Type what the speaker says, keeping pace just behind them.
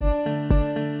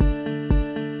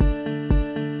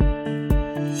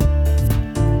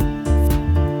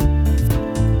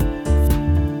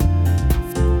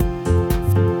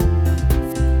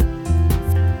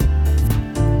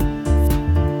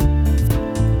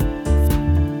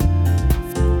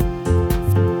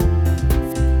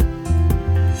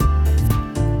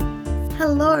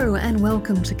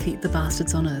welcome to Keep the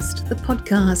Bastards Honest, the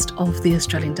podcast of the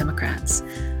Australian Democrats.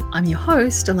 I'm your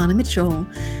host, Alana Mitchell,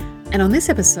 and on this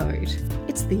episode,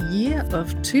 it's the year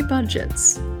of two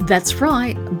budgets. That's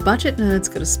right, budget nerds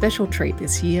got a special treat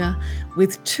this year,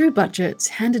 with two budgets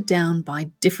handed down by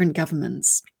different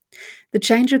governments. The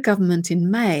change of government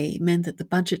in May meant that the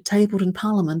budget tabled in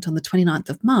Parliament on the 29th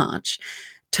of March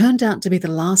turned out to be the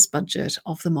last budget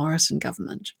of the Morrison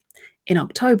government. In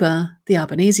October, the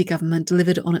Albanese government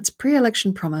delivered on its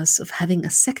pre-election promise of having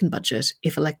a second budget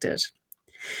if elected.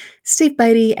 Steve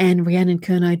Beattie and Rhiannon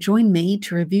Kernot join me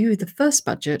to review the first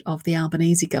budget of the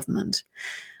Albanese government.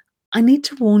 I need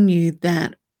to warn you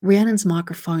that Rhiannon's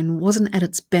microphone wasn't at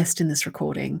its best in this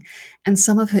recording, and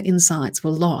some of her insights were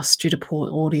lost due to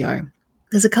poor audio.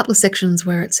 There's a couple of sections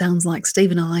where it sounds like Steve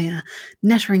and I are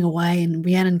nattering away and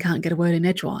Rhiannon can't get a word in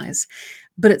edgewise,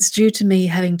 but it's due to me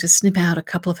having to snip out a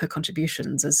couple of her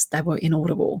contributions as they were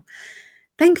inaudible.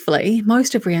 Thankfully,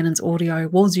 most of Rhiannon's audio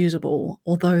was usable,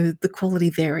 although the quality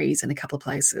varies in a couple of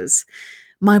places.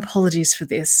 My apologies for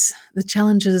this. The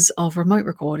challenges of remote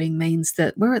recording means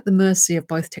that we're at the mercy of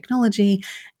both technology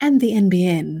and the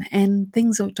NBN, and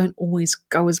things don't always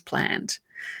go as planned.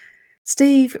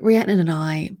 Steve, Rhiannon and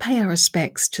I pay our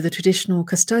respects to the traditional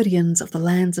custodians of the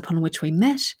lands upon which we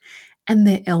met and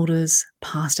their elders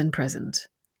past and present.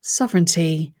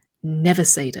 Sovereignty never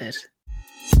ceded.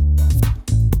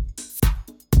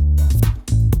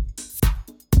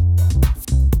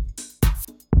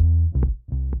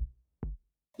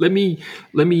 Let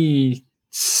me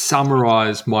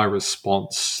summarise my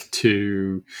response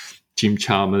to Jim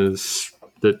Chalmers,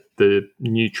 the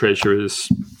new Treasurer's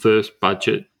first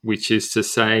budget, which is to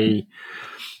say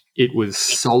it was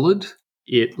solid.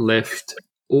 It left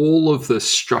all of the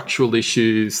structural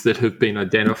issues that have been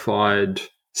identified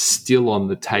still on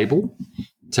the table.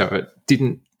 So it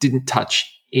didn't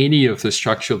touch any of the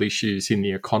structural issues in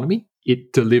the economy.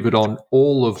 It delivered on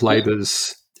all of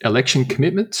Labor's election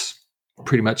commitments.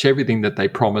 Pretty much everything that they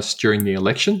promised during the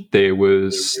election, there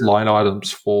was line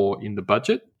items for in the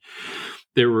budget.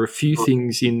 There were a few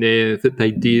things in there that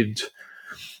they did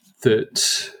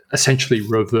that essentially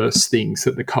reverse things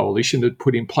that the coalition had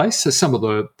put in place. So some of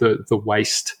the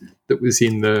waste that was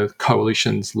in the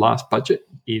coalition's last budget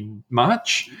in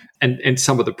March and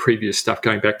some of the previous stuff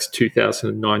going back to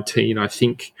 2019, I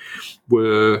think,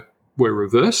 were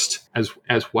reversed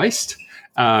as waste.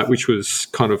 Which was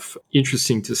kind of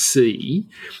interesting to see.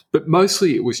 But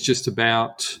mostly it was just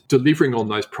about delivering on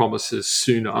those promises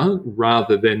sooner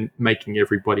rather than making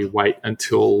everybody wait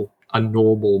until a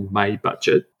normal May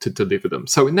budget to deliver them.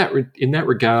 So in that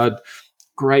regard,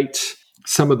 great.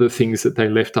 Some of the things that they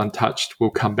left untouched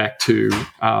we'll come back to.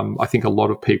 I think a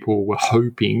lot of people were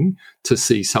hoping to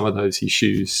see some of those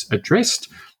issues addressed.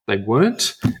 They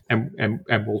weren't, and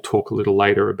we'll talk a little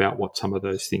later about what some of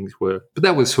those things were. But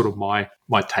that was sort of my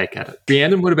take at it.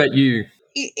 Rhiannon, what about you?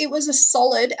 It was a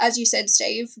solid, as you said,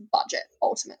 Steve, budget,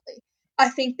 ultimately. I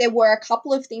think there were a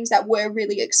couple of things that were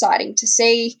really exciting to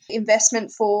see.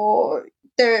 Investment for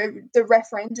the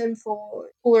referendum for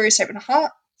Uluru Statement of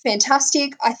Heart,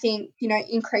 fantastic. I think,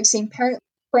 increasing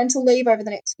parental leave over the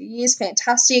next few years,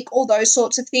 fantastic. All those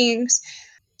sorts of things.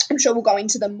 I'm sure we'll go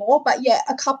into them more, but yeah,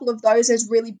 a couple of those as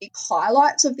really big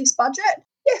highlights of this budget.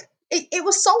 Yeah, it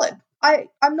was solid. I'm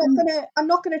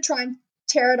not gonna try and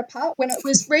tear it apart when it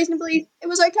was it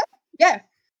was okay. Yeah.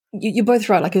 You're both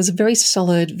right. Like, it was a very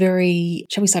solid, very,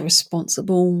 shall we say,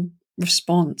 responsible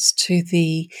response to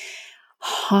the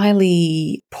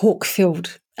highly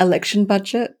pork-filled election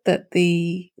budget that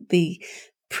the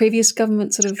previous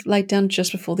government sort of laid down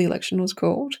just before the election was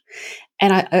called.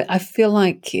 And I feel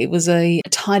like it was a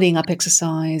tidying up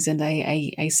exercise and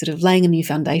a sort of laying a new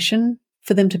foundation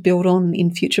for them to build on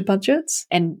in future budgets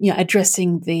and,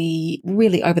 addressing the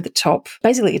really over the top,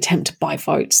 basically attempt to buy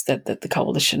votes that the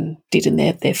coalition did in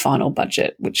their final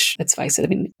budget, which, let's face it, I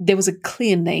mean, there was a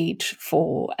clear need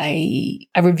for a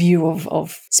review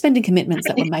of spending commitments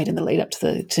that were made in the lead up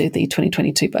to the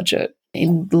 2022 budget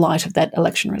in light of that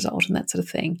election result and that sort of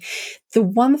thing. The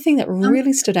one thing that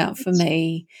really stood out for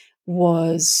me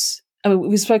was,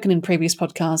 we've spoken in previous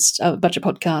podcasts, budget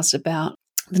podcasts, about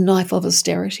the knife of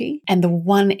austerity. And the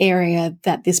one area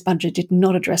that this budget did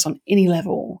not address on any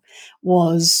level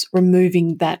was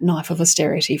removing that knife of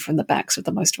austerity from the backs of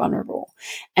the most vulnerable.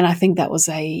 And I think that was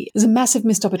a massive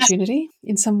missed opportunity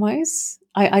in some ways.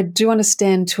 I do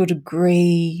understand to a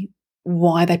degree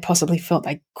why they possibly felt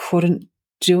they couldn't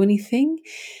do anything,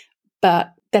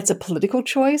 but that's a political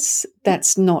choice.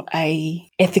 That's not a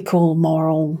ethical,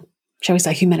 moral, shall we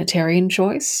say, humanitarian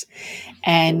choice.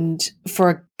 And for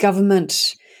a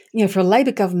government for a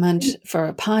Labor government, for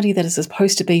a party that is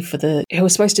supposed to be who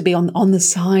was supposed to be on the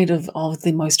side of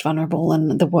the most vulnerable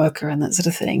and the worker and that sort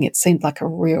of thing, it seemed like a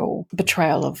real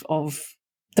betrayal of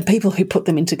the people who put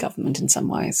them into government in some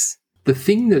ways. The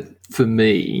thing that, for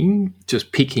me,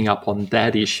 just picking up on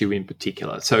that issue in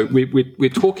particular, so we're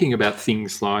talking about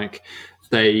things like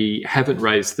they haven't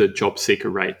raised the job seeker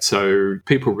rate. So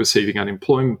people receiving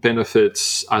unemployment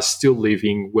benefits are still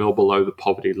living well below the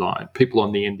poverty line. People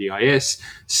on the NDIS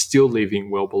still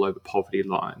living well below the poverty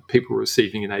line. People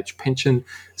receiving an age pension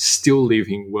still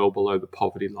living well below the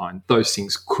poverty line. Those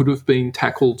things could have been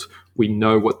tackled. We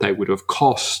know what they would have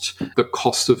cost. The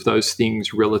cost of those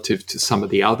things relative to some of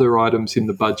the other items in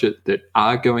the budget that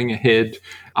are going ahead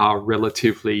are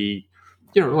relatively,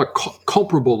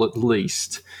 comparable at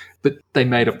least. But they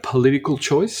made a political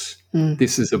choice.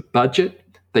 This is a budget.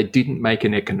 They didn't make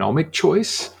an economic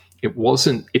choice.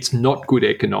 It's not good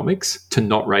economics to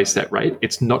not raise that rate.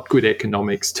 It's not good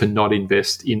economics to not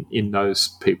invest in those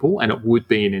people, and it would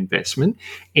be an investment.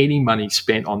 Any money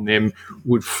spent on them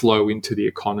would flow into the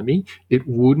economy. It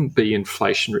wouldn't be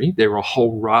inflationary. There are a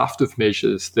whole raft of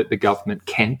measures that the government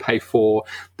can pay for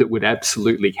that would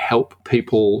absolutely help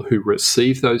people who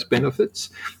receive those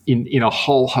benefits in a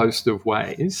whole host of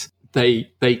ways.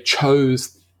 They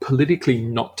chose politically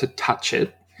not to touch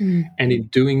it. And in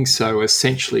doing so,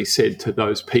 essentially said to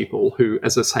those people who,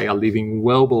 as I say, are living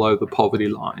well below the poverty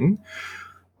line,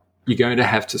 you're going to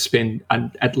have to spend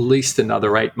at least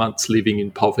another 8 months living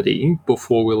in poverty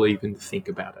before we'll even think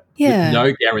about it. Yeah. With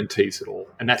no guarantees at all.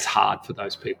 And that's hard for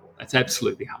those people. That's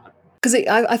absolutely hard. Because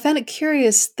I found it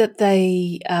curious that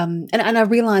they, and I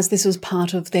realised this was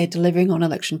part of their delivering on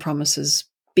election promises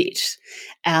bit.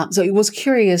 So it was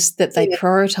curious that they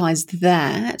prioritised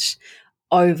that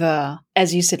over,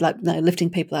 as you said, lifting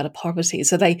people out of poverty.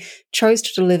 So they chose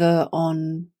to deliver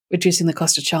on reducing the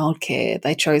cost of childcare.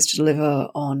 They chose to deliver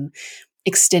on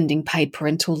extending paid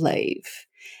parental leave.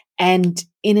 And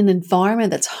in an environment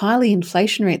that's highly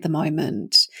inflationary at the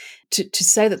moment, to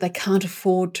say that they can't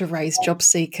afford to raise job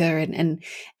seeker and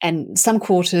some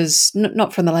quarters,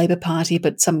 not from the Labor Party,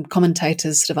 but some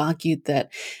commentators sort of argued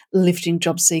that lifting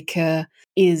job seeker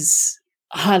is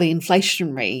highly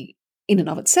inflationary in and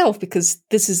of itself, because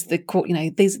this is the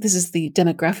this is the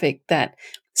demographic that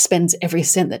spends every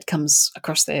cent that comes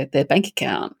across their bank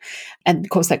account, and of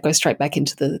course that goes straight back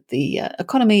into the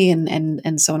economy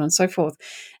and so on and so forth.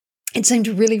 It seemed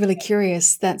really, really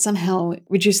curious that somehow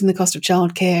reducing the cost of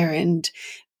childcare and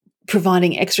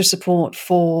providing extra support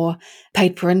for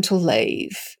paid parental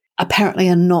leave apparently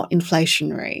are not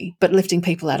inflationary, but lifting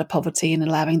people out of poverty and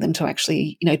allowing them to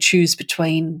actually, choose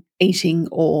between eating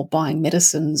or buying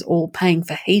medicines or paying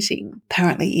for heating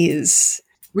apparently is.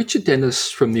 Richard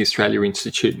Dennis from the Australia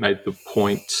Institute made the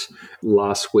point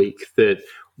last week that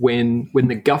when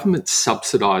the government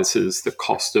subsidises the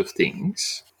cost of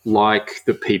things, like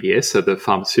the PBS, so the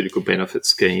Pharmaceutical Benefit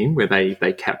Scheme, where they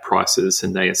cap prices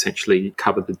and they essentially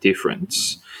cover the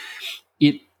difference,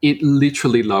 it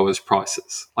literally lowers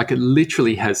prices. Like, it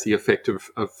literally has the effect of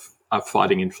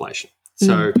fighting inflation.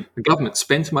 So the government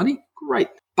spends money, great,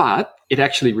 but it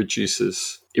actually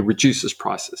reduces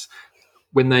prices.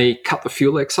 When they cut the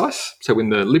fuel excise, so when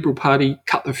the Liberal Party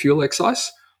cut the fuel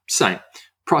excise, same.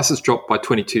 Prices dropped by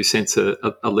 22 cents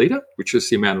a litre, which is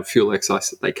the amount of fuel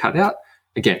excise that they cut out.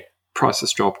 Again,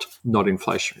 prices dropped, not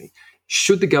inflationary.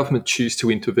 Should the government choose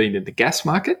to intervene in the gas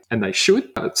market, and they should,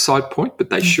 side point, but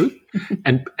they should,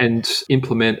 and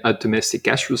implement a domestic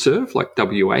gas reserve like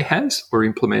WA has, or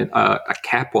implement a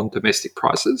cap on domestic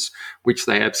prices, which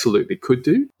they absolutely could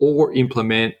do, or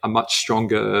implement a much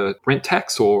stronger rent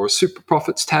tax or super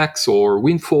profits tax or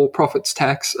windfall profits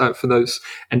tax for those,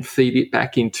 and feed it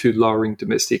back into lowering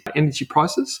domestic energy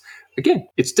prices. Again,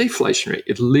 it's deflationary.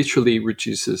 It literally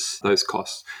reduces those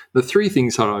costs. The three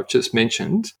things that I've just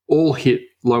mentioned all hit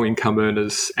low-income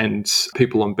earners and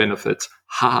people on benefits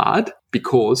hard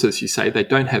because, as you say, they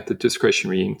don't have the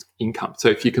discretionary income. So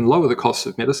if you can lower the cost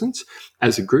of medicines,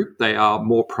 as a group, they are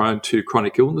more prone to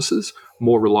chronic illnesses,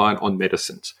 more reliant on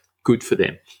medicines. Good for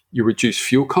them. You reduce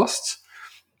fuel costs.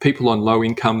 People on low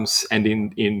incomes and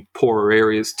in poorer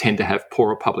areas tend to have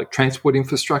poorer public transport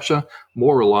infrastructure,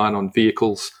 more reliant on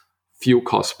vehicles. Fuel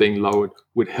costs being lowered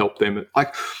would help them.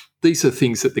 Like, these are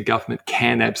things that the government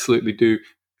can absolutely do.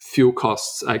 Fuel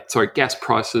costs, gas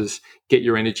prices, get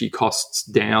your energy costs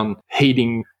down,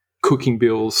 heating, cooking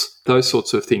bills, those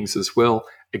sorts of things as well.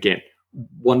 Again,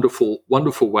 wonderful,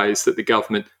 wonderful ways that the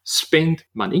government spend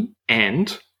money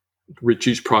and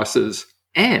reduce prices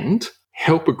and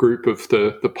help a group of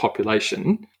the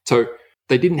population. So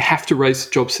they didn't have to raise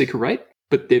the job seeker rate,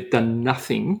 but they've done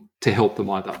nothing to help them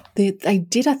either. They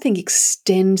did, I think,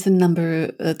 extend the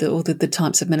number or the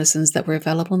types of medicines that were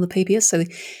available on the PBS. So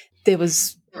there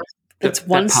was that's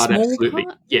one that part, small absolutely.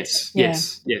 part. Yes.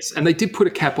 And they did put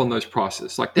a cap on those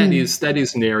prices. Like that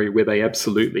is an area where they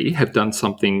absolutely have done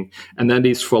something, and that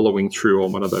is following through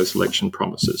on one of those election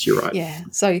promises. You're right. Yeah.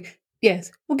 So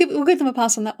yes, we'll give them a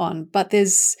pass on that one. But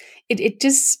there's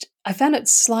I found it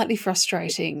slightly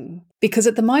frustrating because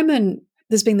at the moment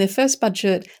there's been their first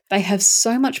budget. They have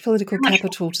so much political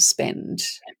capital to spend,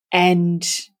 and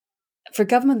for a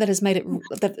government that has made it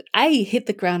that A, hit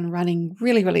the ground running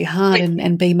really, really hard,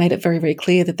 and B, made it very, very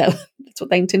clear that that's what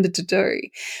they intended to do.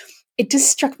 It just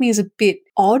struck me as a bit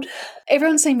odd.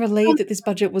 Everyone seemed relieved that this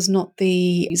budget was not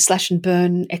the slash and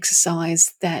burn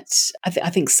exercise that I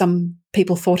think some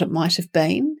people thought it might have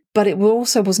been, but it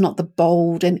also was not the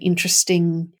bold and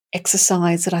interesting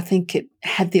exercise that I think it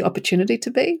had the opportunity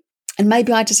to be. And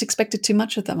maybe I just expected too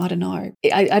much of them. I don't know.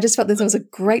 I just felt that there was a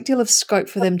great deal of scope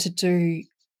for them to do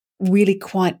really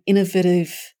quite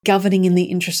innovative, governing in the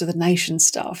interest of the nation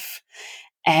stuff.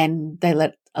 And they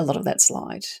let a lot of that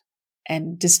slide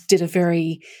and just did a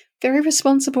very, very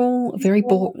responsible, very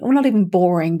not even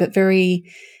boring, but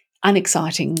very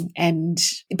unexciting and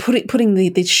putting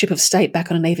the ship of state back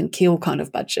on an even keel kind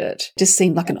of budget just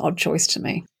seemed like an odd choice to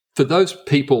me. For those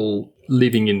people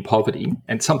living in poverty,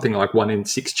 and something like 1 in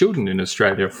 6 children in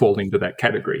Australia fall into that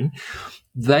category,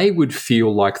 they would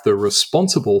feel like the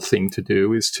responsible thing to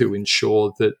do is to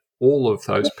ensure that all of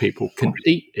those people can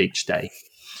eat each day,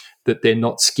 that they're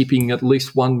not skipping at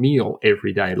least one meal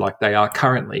every day like they are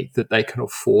currently, that they can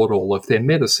afford all of their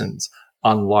medicines,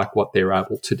 unlike what they're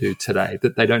able to do today,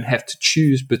 that they don't have to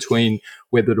choose between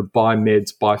whether to buy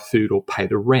meds, buy food, or pay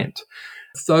the rent.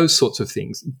 Those sorts of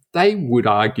things. They would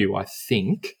argue, I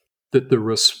think, that the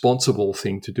responsible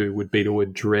thing to do would be to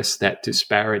address that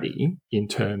disparity in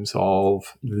terms of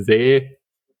their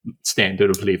standard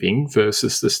of living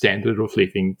versus the standard of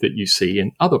living that you see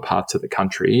in other parts of the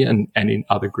country and in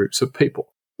other groups of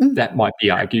people. That might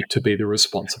be argued to be the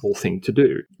responsible thing to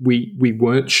do. We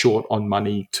weren't short on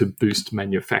money to boost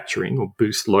manufacturing or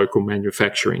boost local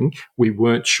manufacturing. We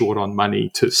weren't short on money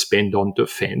to spend on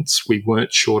defence. We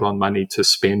weren't short on money to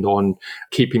spend on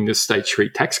keeping the state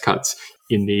street tax cuts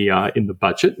in the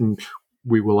budget, and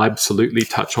we will absolutely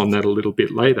touch on that a little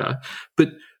bit later. But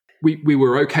we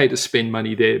were okay to spend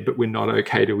money there, but we're not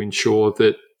okay to ensure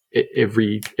that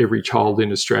every child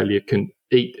in Australia can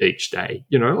eat each day.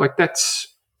 You know, like that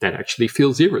actually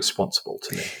feels irresponsible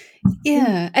to me.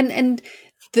 Yeah, and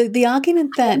the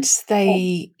argument that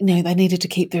they needed to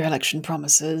keep their election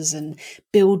promises and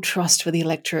build trust for the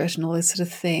electorate and all this sort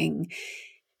of thing,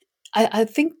 I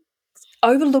think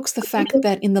overlooks the fact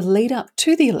that in the lead up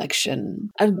to the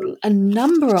election, a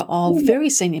number of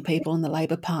very senior people in the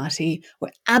Labor Party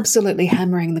were absolutely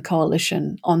hammering the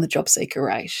coalition on the job seeker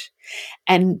rate.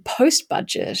 And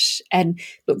post-budget, and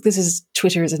look,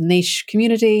 Twitter is a niche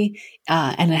community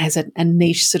and it has a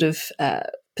niche sort of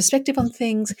perspective on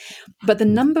things, but the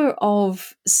number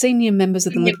of senior members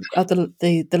of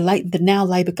the now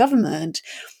Labor government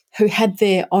who had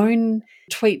their own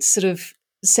tweets sort of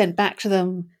sent back to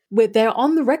them where they're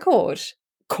on the record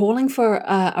calling for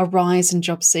a rise in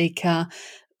job seeker,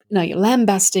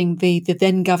 lambasting the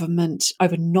then government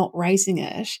over not raising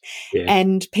it,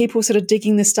 and people sort of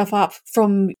digging this stuff up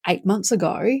from 8 months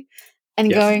ago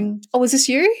and going, oh, is this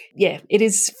you? Yeah, it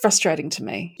is frustrating to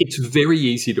me. It's very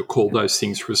easy to call those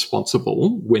things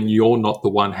responsible when you're not the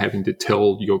one having to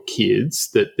tell your kids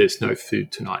that there's no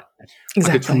food tonight. Exactly.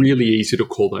 Like it's really easy to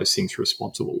call those things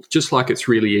responsible. Just like it's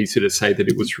really easy to say that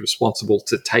it was responsible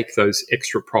to take those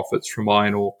extra profits from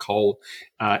iron ore, coal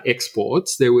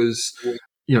exports. There was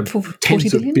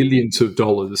tens of billions of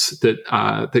dollars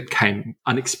that came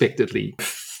unexpectedly,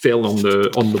 fell on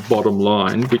the bottom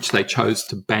line, which they chose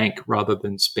to bank rather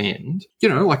than spend.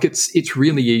 It's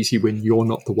really easy when you're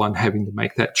not the one having to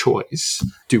make that choice.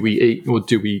 Do we eat or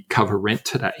do we cover rent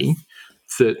today?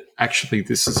 That actually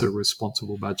this is a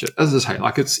responsible budget. As I say,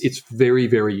 it's very,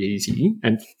 very easy.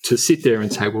 And to sit there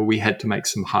and say, well, we had to make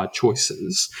some hard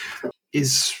choices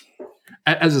is,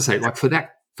 as I say, for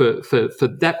that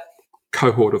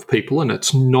cohort of people, and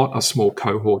it's not a small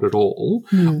cohort at all,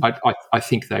 I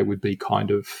think they would be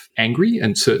kind of angry.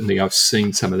 And certainly I've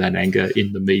seen some of that anger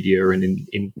in the media and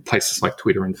in places like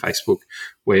Twitter and Facebook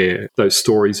where those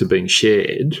stories are being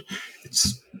shared.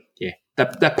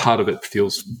 That part of it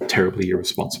feels terribly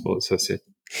irresponsible, as I said.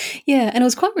 Yeah, and it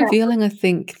was quite revealing, I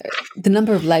think, the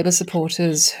number of Labor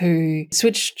supporters who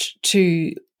switched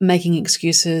to making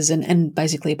excuses and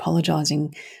basically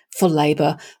apologising for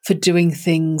Labor for doing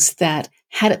things that,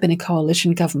 had it been a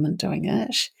coalition government doing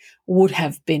it, would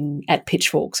have been at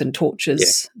pitchforks and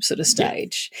torches sort of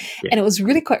stage. Yeah. And it was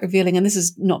really quite revealing, and this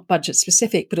is not budget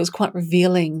specific, but it was quite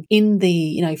revealing in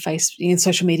the, in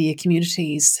social media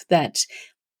communities that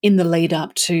in the lead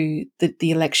up to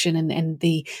the election and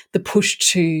the push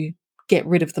to get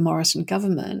rid of the Morrison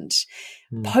government,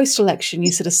 post-election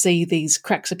you sort of see these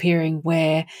cracks appearing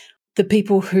where the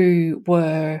people who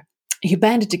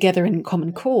banded together in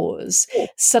common cause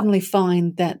suddenly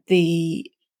find that the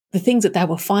things that they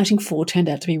were fighting for turned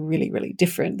out to be really, really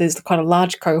different. There's quite a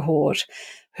large cohort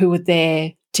who were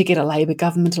there to get a Labor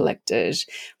government elected.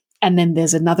 And then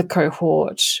there's another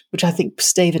cohort, which I think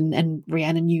Steve and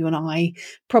Rhiannon, you and I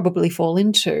probably fall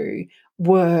into,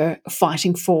 were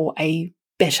fighting for a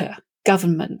better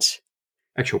government.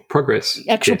 Actual progress,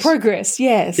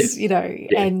 yes.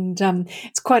 And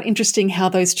it's quite interesting how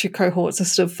those two cohorts are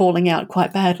sort of falling out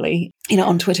quite badly,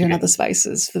 on Twitter and other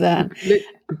spaces for that.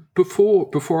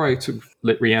 Before I sort of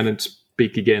let Rhiannon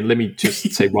speak again, let me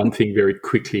just say one thing very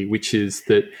quickly, which is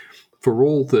that for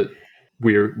all that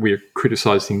we're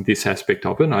criticising this aspect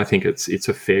of it, and I think it's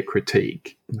a fair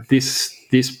critique, this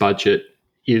budget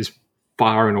is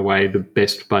far and away the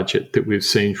best budget that we've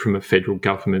seen from a federal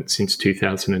government since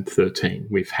 2013.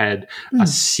 We've had a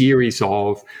series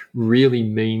of really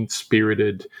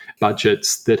mean-spirited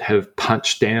budgets that have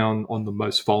punched down on the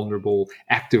most vulnerable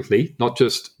actively, not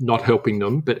just not helping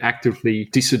them, but actively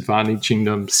disadvantaging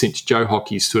them since Joe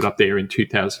Hockey stood up there in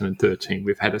 2013.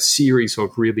 We've had a series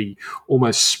of really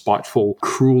almost spiteful,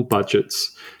 cruel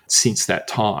budgets since that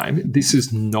time. This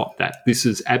is not that. This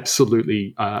is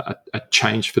absolutely a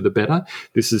change for the better.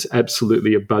 This is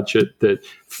absolutely a budget that,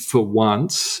 for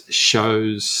once,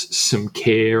 shows some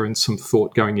care and some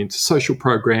thought going into social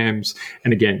programs.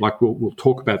 And again, we'll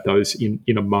talk about those in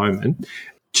a moment.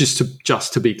 Just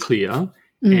to be clear,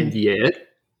 and yet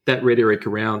that rhetoric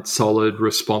around solid,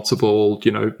 responsible,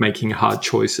 making hard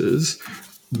choices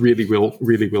really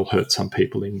will hurt some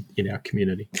people in our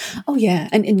community. Oh yeah,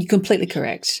 and you're completely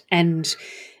correct. And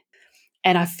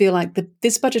I feel like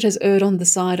this budget has erred on the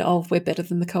side of we're better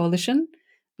than the coalition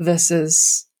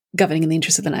versus governing in the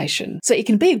interest of the nation. So it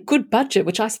can be a good budget,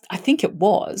 which I think it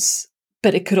was,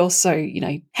 but it could also,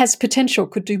 has potential,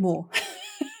 could do more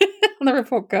on the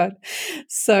report card.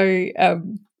 So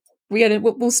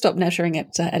we'll stop nattering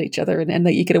at each other and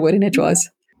let you get a word in edgewise.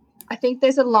 I think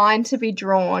there's a line to be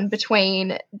drawn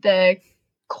between the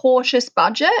cautious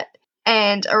budget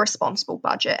and a responsible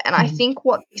budget. And I think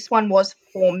what this one was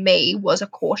for me was a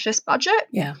cautious budget.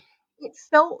 Yeah. It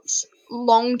felt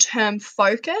long-term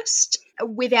focused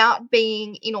without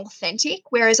being inauthentic,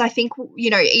 whereas I think,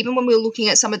 even when we were looking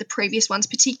at some of the previous ones,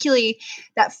 particularly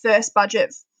that first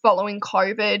budget following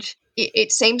COVID,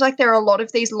 it seems like there are a lot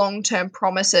of these long-term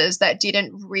promises that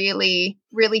didn't really,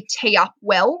 really tee up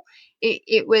well.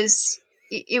 It was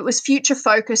future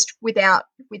focused without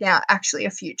actually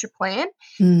a future plan.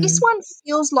 This one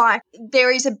feels like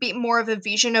there is a bit more of a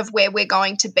vision of where we're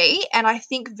going to be, and I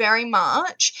think very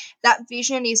much that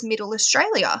vision is Middle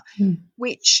Australia,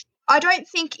 which I don't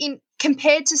think,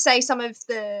 compared to say some of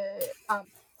the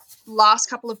last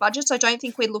couple of budgets, I don't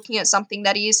think we're looking at something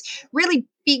that is really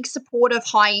big support of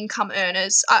high income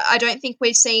earners. I don't think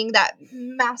we're seeing that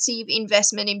massive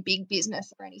investment in big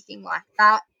business or anything like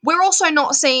that. We're also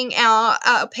not seeing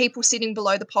our people sitting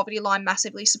below the poverty line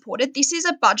massively supported. This is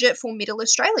a budget for Middle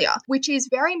Australia, which is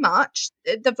very much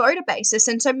the voter basis.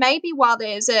 And so maybe while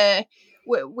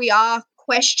we are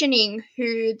questioning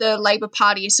who the Labor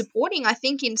Party is supporting, I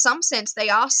think in some sense they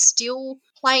are still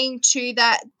playing to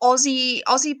that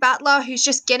Aussie battler who's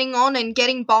just getting on and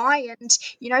getting by and,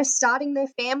 starting their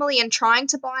family and trying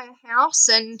to buy a house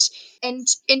and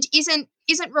isn't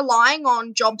relying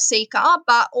on job seeker,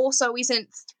 but also isn't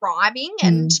thriving.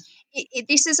 And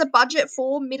this is a budget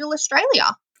for Middle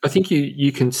Australia. I think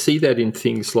you can see that in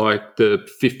things like the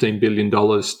 $15 billion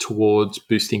towards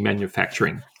boosting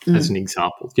manufacturing, as an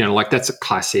example. That's a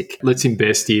classic. Let's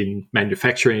invest in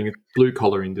manufacturing,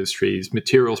 blue-collar industries,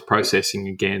 materials processing,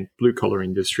 again, blue-collar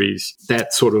industries.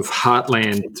 That sort of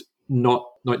heartland, not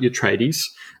your tradies,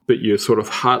 but your sort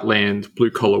of heartland,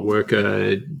 blue-collar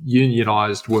worker,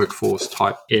 unionised workforce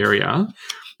type area.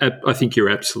 I think you're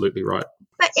absolutely right.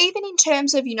 But even in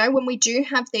terms of, when we do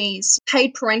have these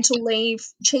paid parental leave,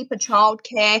 cheaper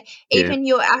childcare,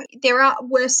 there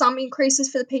were some increases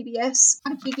for the PBS,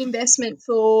 a big investment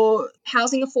for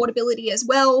housing affordability as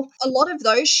well. A lot of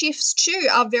those shifts too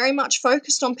are very much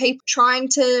focused on people trying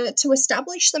to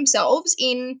establish themselves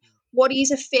in what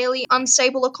is a fairly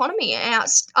unstable economy and our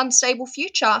unstable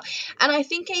future. And I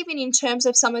think even in terms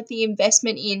of some of the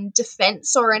investment in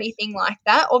defence or anything like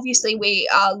that, obviously we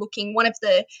are looking, one of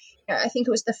the, I think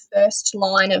it was the first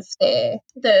line of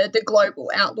the global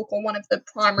outlook, or one of the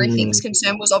primary things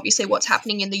concerned was obviously what's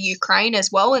happening in the Ukraine as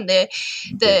well, and the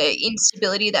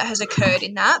instability that has occurred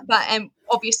in that. But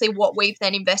obviously what we've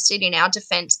then invested in our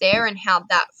defence there and how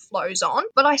that flows on.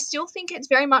 But I still think it's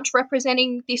very much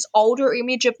representing this older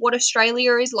image of what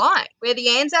Australia is like. We're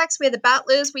the Anzacs, we're the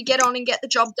battlers, we get on and get the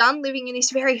job done, living in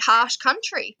this very harsh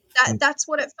country. That's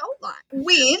what it felt like,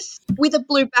 with a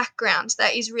blue background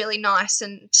that is really nice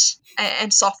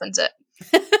and softens it.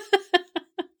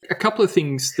 A couple of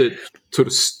things that sort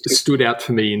of stood out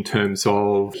for me in terms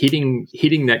of hitting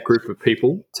that group of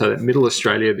people, so that middle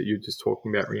Australia that you were just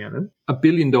talking about, Rhiannon, $1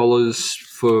 billion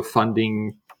for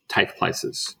funding TAFE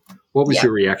places. What was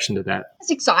your reaction to that?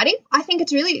 It's exciting. I think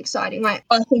it's really exciting. I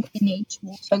think we need to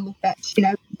also look at,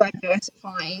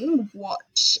 diversifying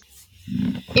what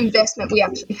investment we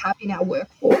actually have in our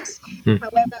workforce.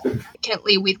 However,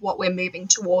 significantly with what we're moving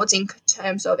towards in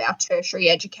terms of our tertiary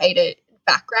educated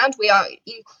background, we are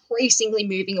increasingly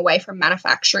moving away from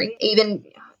manufacturing. Even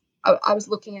I was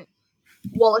looking at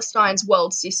Wallerstein's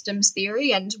world systems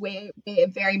theory, and we're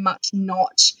very much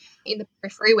not in the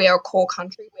periphery. We are a core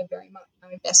country where very much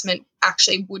our investment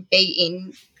actually would be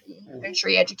in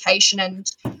tertiary education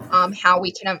and how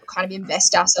we can kind of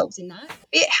invest ourselves in that.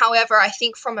 However, I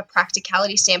think from a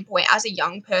practicality standpoint, as a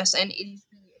young person, it is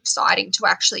really exciting to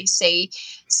actually see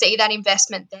that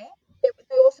investment there. They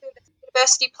also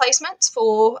university placements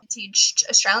for vintage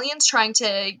Australians trying to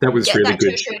get really that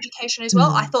good. tertiary education as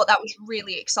well. I thought that was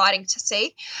really exciting to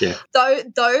see. Yeah.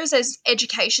 Those as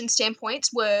education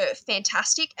standpoints were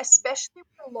fantastic, especially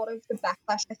with a lot of the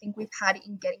backlash I think we've had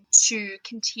in getting to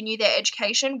continue their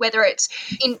education, whether it's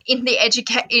in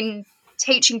the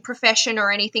teaching profession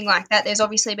or anything like that. There's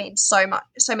obviously been so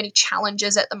many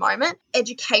challenges at the moment.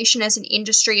 Education as an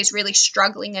industry is really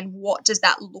struggling, and what does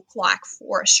that look like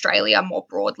for Australia more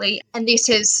broadly? And this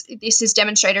has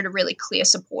demonstrated a really clear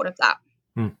support of that.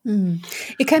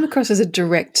 It came across as a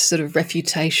direct sort of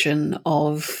refutation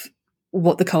of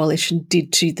what the coalition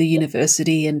did to the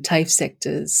university and TAFE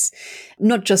sectors,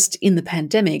 not just in the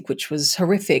pandemic, which was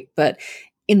horrific, but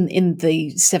in the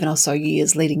 7 or so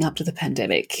years leading up to the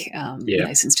pandemic,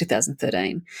 since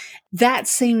 2013. That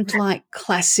seemed like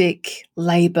classic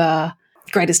Labor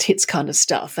greatest hits kind of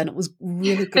stuff, and it was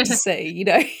really good to see,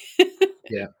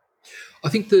 Yeah. I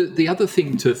think the other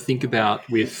thing to think about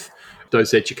with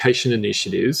those education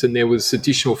initiatives, and there was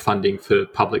additional funding for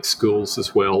public schools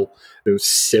as well. There was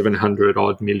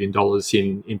 $700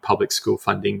 million in public school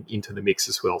funding into the mix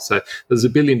as well. So there's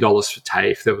 $1 billion for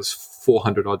TAFE. There was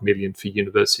 $400 million for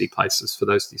university places for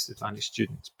those disadvantaged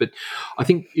students. But I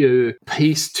think a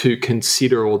piece to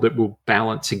consider, or that will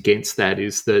balance against that,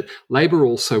 is that Labor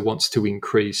also wants to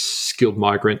increase skilled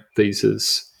migrant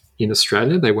visas in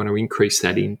Australia. They want to increase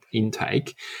that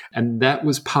intake. And that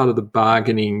was part of the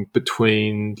bargaining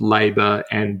between Labor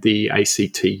and the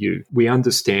ACTU. We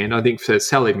understand, I think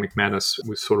Sally McManus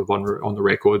was sort of on the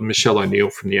record, Michelle O'Neill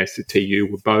from the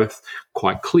ACTU were both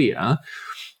quite clear.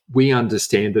 We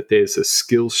understand that there's a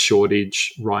skills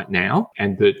shortage right now,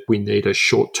 and that we need a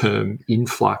short-term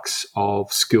influx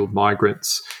of skilled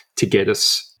migrants to get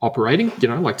us operating,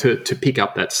 to pick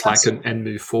up that slack and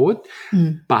move forward.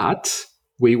 But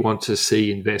we want to see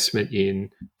investment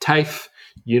in TAFE,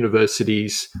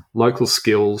 universities, local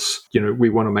skills.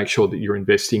 We want to make sure that you're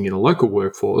investing in a local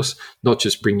workforce, not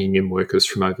just bringing in workers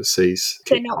from overseas.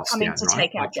 They're not coming to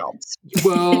take our jobs.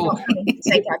 Well, they're not coming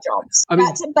to take our jobs.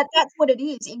 But that's what it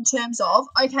is in terms of,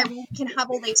 okay, well, we can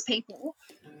have all these people.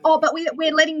 Oh, but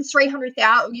we're letting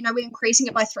 300,000, we're increasing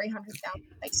it by 300,000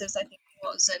 places, I think it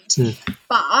was. And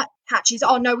but Patches,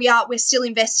 we're still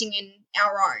investing in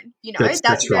our own.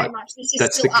 That's very right. much, this is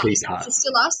That's still the key us. part. This is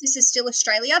still us. This is still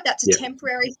Australia. That's a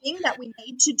temporary thing that we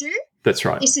need to do. That's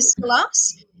right. This is still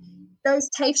us.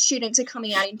 Those TAFE students are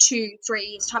coming out in 2-3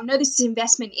 years' time. No, this is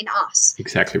investment in us.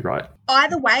 Exactly right.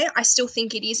 Either way, I still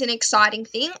think it is an exciting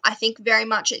thing. I think very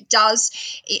much it does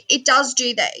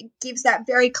do that. It gives that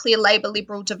very clear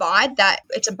Labor-Liberal divide that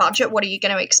it's a budget. What are you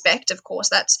going to expect? Of course,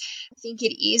 I think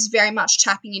it is very much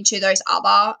tapping into those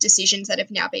other decisions that have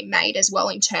now been made as well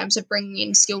in terms of bringing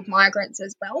in skilled migrants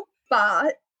as well.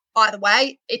 But either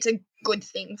way, it's a good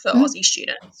thing for Aussie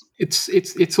students.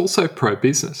 It's also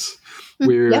pro-business.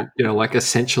 Where,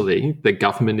 essentially the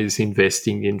government is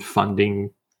investing in funding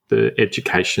the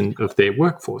education of their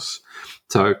workforce.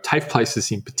 So TAFE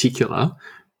places in particular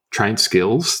train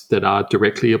skills that are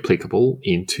directly applicable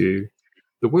into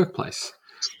the workplace.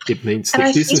 It means And that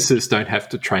I think businesses don't have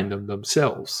to train them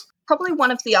themselves. probably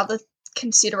one of the other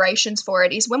considerations for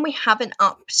it is when we haven't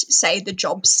upped, say, the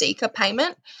job seeker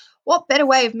payment, what better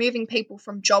way of moving people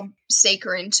from job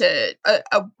seeker into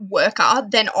a worker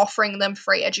than offering them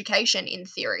free education, in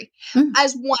theory?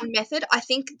 As one method. I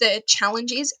think the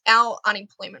challenge is our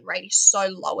unemployment rate is so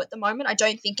low at the moment. I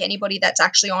don't think anybody that's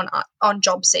actually on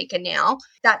job seeker now,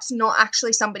 that's not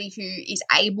actually somebody who is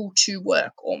able to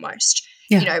work almost.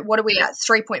 Yeah. You know, what are we at?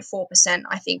 3.4%,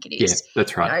 I think it is. Yeah,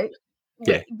 that's right.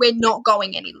 You know, we're not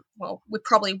going well, we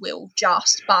probably will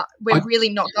but we're really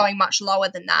not going much lower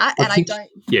than that.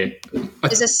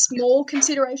 There's a small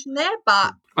consideration there,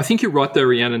 but I think you're right there,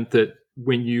 Rhiannon, that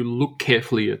when you look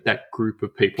carefully at that group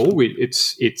of people,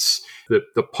 it's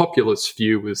the populist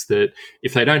view is that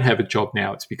if they don't have a job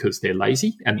now, it's because they're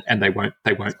lazy and they won't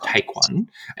take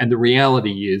one. And the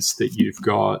reality is that you've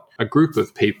got a group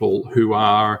of people who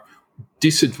are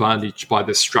disadvantaged by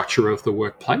the structure of the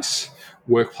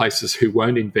workplaces who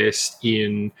won't invest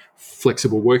in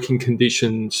flexible working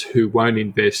conditions, who won't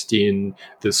invest in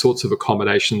the sorts of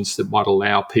accommodations that might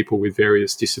allow people with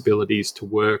various disabilities to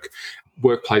work,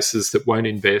 workplaces that won't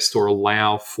invest or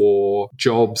allow for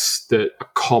jobs that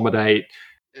accommodate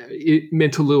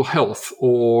mental ill health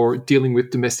or dealing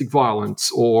with domestic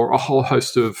violence or a whole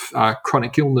host of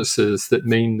chronic illnesses that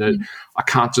mean that I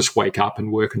can't just wake up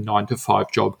and work a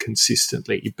 9-to-5 job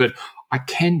consistently, but I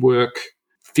can work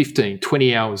 15,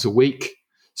 20 hours a week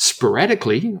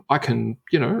sporadically. I can,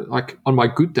 like on my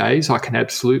good days, I can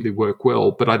absolutely work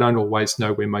well, but I don't always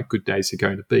know when my good days are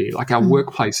going to be. Like our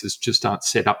workplaces just aren't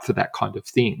set up for that kind of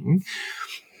thing.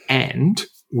 And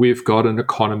we've got an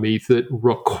economy that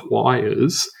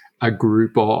requires a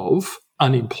group of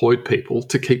unemployed people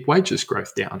to keep wages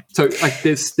growth down. So like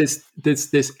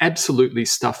there's absolutely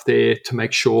stuff there to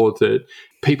make sure that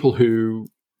people who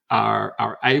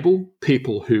are able,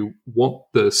 people who want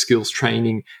the skills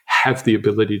training have the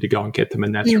ability to go and get them,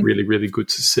 and that's really, really good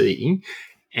to see.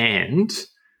 And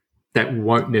that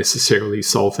won't necessarily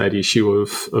solve that issue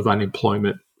of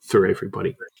unemployment for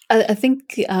everybody. I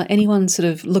think anyone sort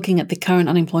of looking at the current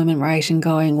unemployment rate and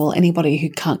going, well, anybody who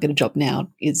can't get a job now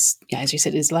is, as you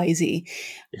said, is lazy,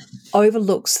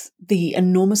 overlooks the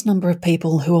enormous number of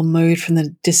people who are moved from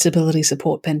the disability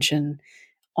support pension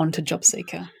onto job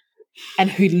seeker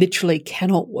and who literally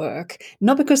cannot work,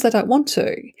 not because they don't want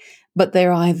to, but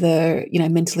they're either,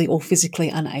 mentally or physically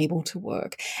unable to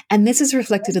work. And this is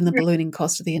reflected in the ballooning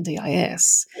cost of the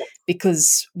NDIS,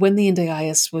 because when the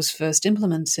NDIS was first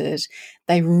implemented,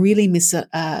 they really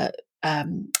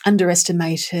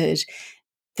underestimated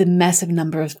the massive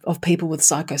number of people with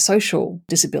psychosocial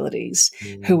disabilities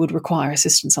who would require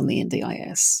assistance on the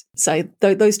NDIS. So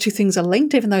those two things are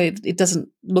linked, even though it doesn't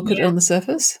look at it on the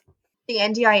surface. The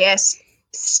NDIS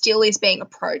still is being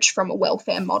approached from a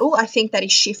welfare model. I think that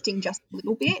is shifting just a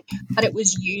little bit, but it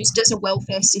was used as a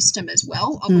welfare system as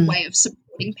well, of a way of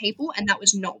supporting people, and that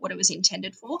was not what it was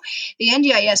intended for. The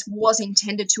NDIS was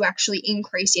intended to actually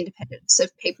increase independence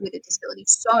of people with a disability,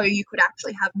 so you could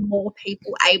actually have more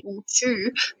people able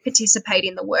to participate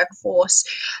in the workforce,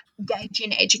 engage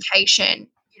in education,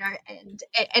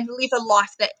 and live a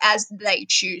life that as they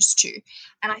choose to.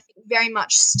 And I think very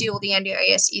much still the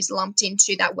NDIS is lumped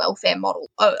into that welfare model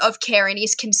of care and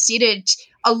is considered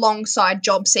alongside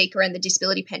job seeker and the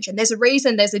disability pension. There's a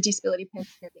reason there's a disability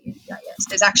pension in the NDIS.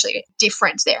 There's actually a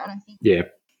difference there. And I think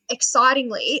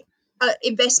excitingly,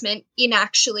 investment in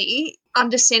actually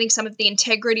understanding some of the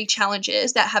integrity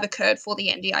challenges that have occurred for the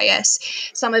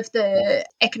NDIS, some of the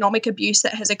economic abuse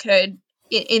that has occurred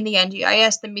in the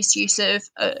NDIS, the misuse of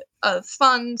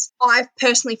funds, I've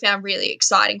personally found really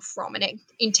exciting from an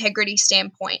integrity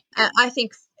standpoint. I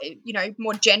think,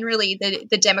 more generally,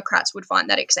 the Democrats would find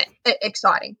that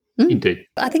exciting. Indeed.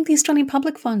 I think the Australian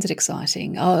public finds it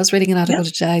exciting. I was reading an article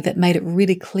today that made it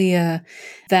really clear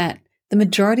that the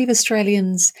majority of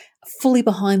Australians are fully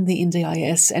behind the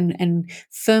NDIS and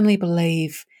firmly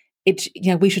believe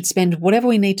we should spend whatever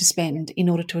we need to spend in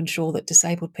order to ensure that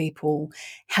disabled people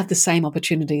have the same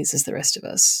opportunities as the rest of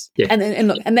us. Yeah. And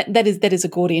look, and that is a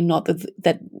Gordian knot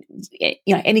that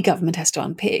any government has to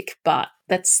unpick, but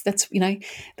that's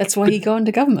why you go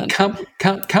into government.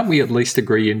 Can't we at least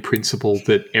agree in principle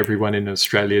that everyone in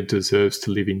Australia deserves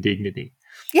to live in dignity?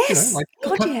 Yes.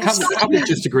 Can't we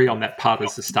just agree on that part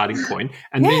as the starting point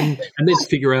and then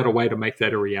figure out a way to make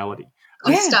that a reality?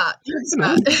 Let's start.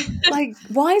 Like,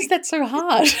 why is that so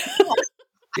hard?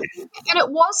 And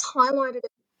it was highlighted at the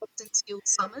Jobs and Skills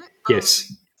Summit.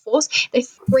 Yes. workforce, they're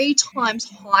 3 times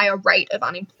higher rate of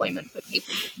unemployment for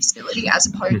people with disability as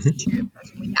opposed to a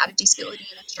person without a disability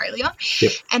in Australia.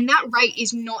 Yep. And that rate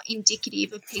is not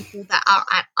indicative of people that are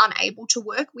unable to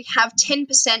work. We have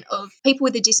 10% of people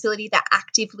with a disability that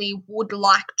actively would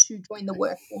like to join the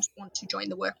workforce, want to join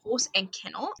the workforce and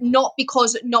cannot. Not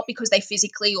because they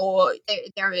physically or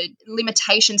there are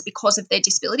limitations because of their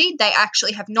disability. They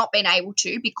actually have not been able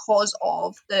to because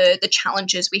of the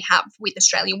challenges we have with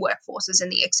Australian workforces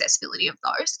and the accessibility of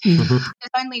those. Mm-hmm.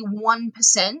 There's only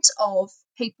 1% of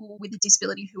people with a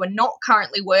disability who are not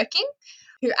currently working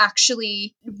who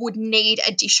actually would need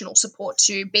additional support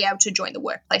to be able to join the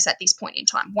workplace at this point in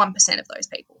time. 1% of those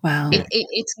people. Wow.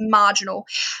 It's marginal.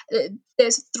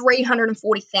 There's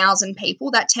 340,000 people.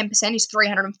 That 10% is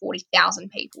 340,000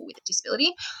 people with a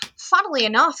disability. Funnily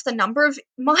enough, the number of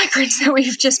migrants that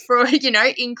we've just brought,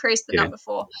 increased the number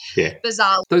for. Yeah.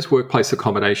 Bizarre. Those workplace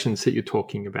accommodations that you're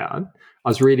talking about, I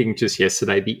was reading just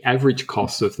yesterday, the average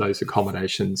cost of those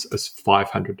accommodations is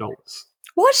 $500.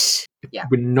 What? Yeah.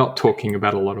 We're not talking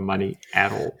about a lot of money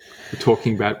at all. We're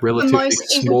talking about relatively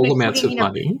small amounts of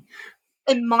money.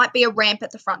 It might be a ramp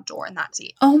at the front door and that's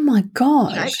it. Oh my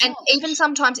gosh. And even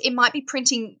sometimes it might be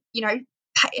printing,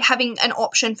 having an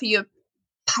option for your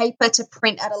paper to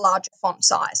print at a larger font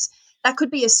size. That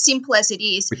could be as simple as it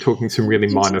is. We're talking some really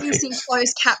minor things. Introducing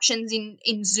closed captions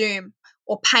in Zoom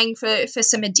or paying for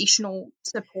some additional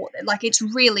support. Like, it's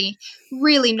really,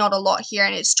 really not a lot here,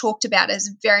 and it's talked about as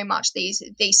very much these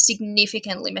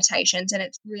significant limitations, and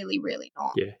it's really, really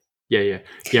not. Yeah.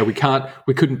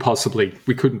 We couldn't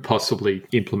possibly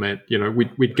implement.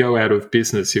 We'd go out of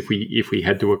business if we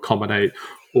had to accommodate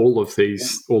all of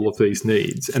these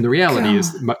needs. And the reality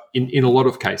is, in a lot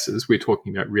of cases, we're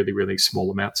talking about really, really small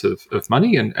amounts of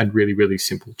money and really, really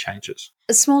simple changes.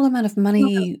 A small amount of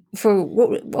money for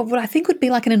what I think would be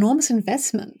like an enormous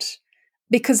investment,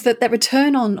 because that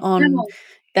return on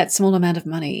that small amount of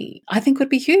money, I think, would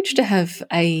be huge to have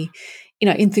a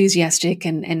enthusiastic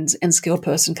and skilled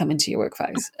person come into your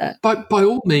workplace. By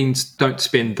all means, don't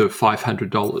spend the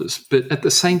 $500, but at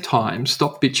the same time,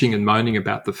 stop bitching and moaning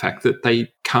about the fact that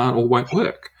they can't or won't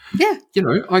work. Yeah.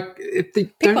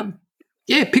 Pick one.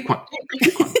 Yeah, pick one.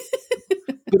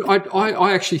 But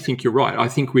I actually think you're right. I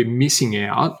think we're missing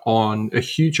out on a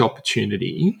huge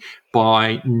opportunity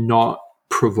by not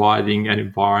providing an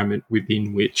environment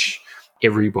within which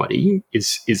everybody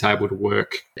is able to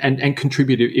work and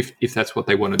contribute if that's what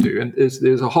they want to do. And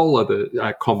there's a whole other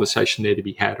conversation there to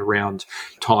be had around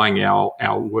tying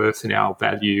our worth and our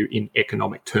value in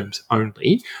economic terms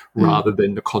only, rather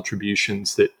than the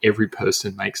contributions that every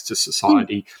person makes to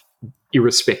society,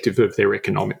 irrespective of their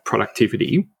economic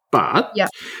productivity. But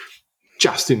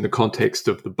just in the context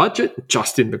of the budget,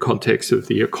 just in the context of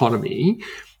the economy,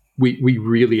 we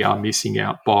really are missing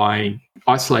out by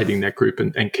isolating that group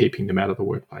and keeping them out of the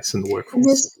workplace and the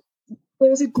workforce. There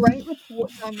was a great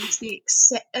report done, the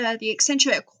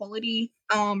Accenture Equality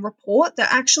report, that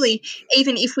actually,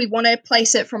 even if we want to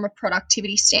place it from a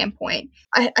productivity standpoint,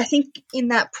 I think in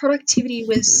that productivity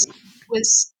was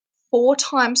 4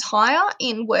 times higher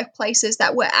in workplaces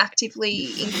that were actively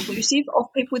inclusive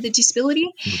of people with a disability.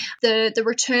 The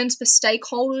returns for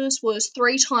stakeholders was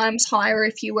 3 times higher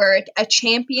if you were a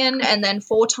champion, and then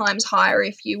 4 times higher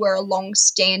if you were a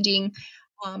long-standing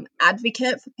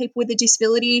advocate for people with a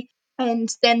disability. And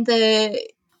then the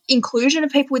inclusion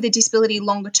of people with a disability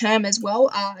longer term as well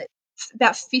are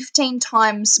about 15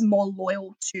 times more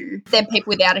loyal than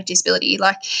people without a disability.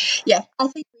 I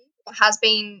think has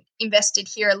been invested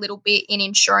here a little bit in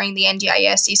ensuring the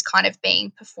NDIS is kind of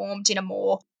being performed in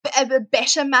a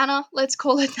better manner, let's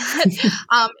call it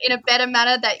that, in a better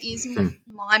manner that is in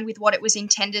line with what it was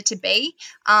intended to be.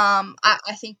 I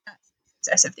think that's the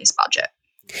success of this budget.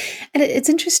 And it's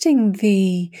interesting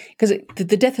because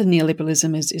the death of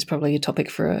neoliberalism is probably a topic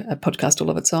for a podcast all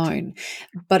of its own.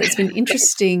 But it's been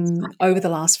interesting over the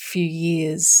last few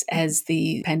years as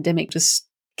the pandemic just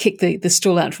kicked the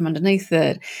stool out from underneath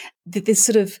that this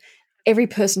sort of every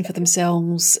person for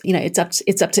themselves,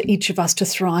 it's up to each of us to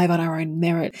thrive on our own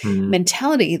merit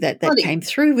mentality that came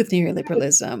through with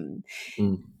neoliberalism.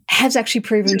 Has actually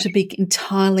proven to be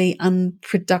entirely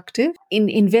unproductive in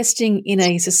investing in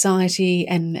a society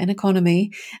and an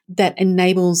economy that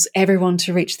enables everyone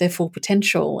to reach their full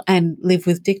potential and live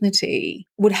with dignity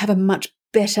would have a much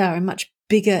better and much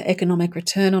bigger economic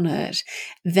return on it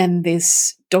than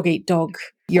this dog-eat-dog,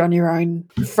 you're on your own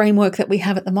framework that we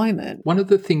have at the moment. One of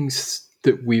the things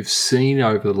that we've seen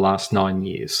over the last 9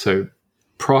 years, so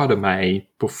prior to May,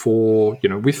 before,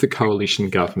 with the coalition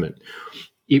government,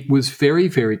 it was very,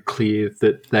 very clear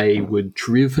that they were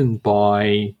driven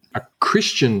by a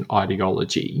Christian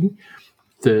ideology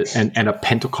and a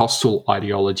Pentecostal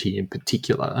ideology in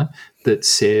particular that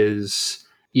says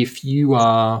if you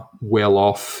are well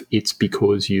off, it's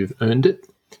because you've earned it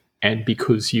and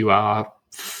because you are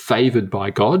favoured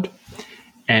by God.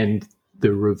 And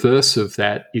the reverse of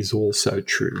that is also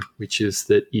true, which is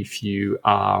that if you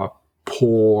are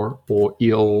poor or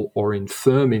ill or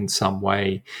infirm in some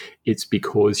way, it's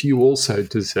because you also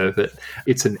deserve it.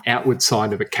 It's an outward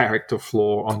sign of a character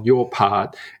flaw on your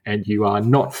part, and you are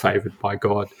not favoured by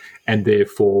God, and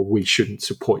therefore we shouldn't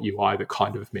support you either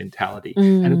kind of mentality.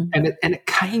 And it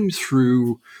came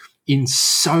through in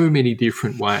so many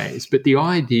different ways. But the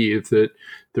idea that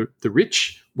the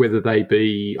rich, whether they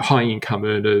be high-income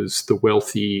earners, the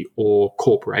wealthy, or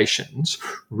corporations,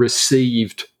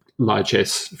 received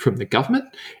largesse from the government,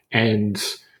 and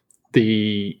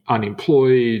the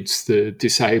unemployed, the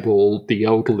disabled, the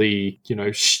elderly,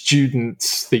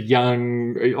 students, the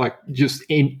young, like just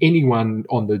anyone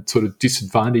on the sort of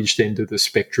disadvantaged end of the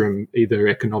spectrum, either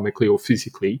economically or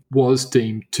physically, was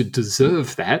deemed to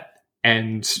deserve that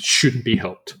and shouldn't be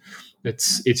helped.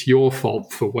 It's your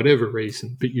fault for whatever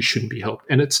reason, but you shouldn't be helped.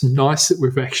 And it's nice that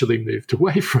we've actually moved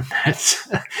away from that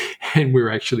and we're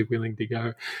actually willing to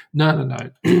go, no.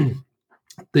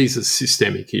 These are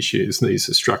systemic issues, and these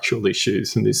are structural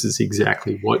issues, and this is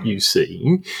exactly what you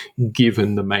see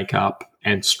given the makeup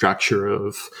and structure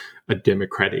of a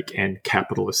democratic and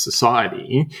capitalist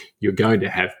society. You're going to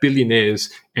have billionaires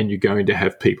and you're going to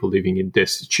have people living in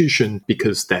destitution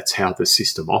because that's how the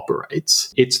system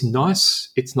operates. It's nice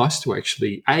to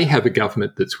actually, have a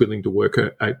government that's willing to work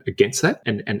against that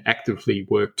and actively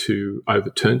work to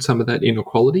overturn some of that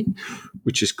inequality,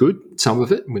 which is good, some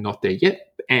of it, and we're not there yet.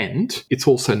 And it's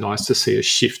also nice to see a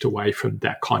shift away from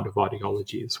that kind of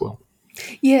ideology as well.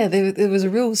 Yeah, there was a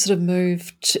real sort of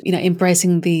move to,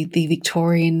 embracing the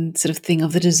Victorian sort of thing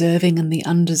of the deserving and the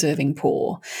undeserving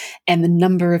poor. And the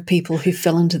number of people who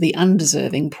fell into the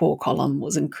undeserving poor column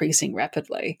was increasing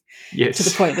rapidly. Yes. To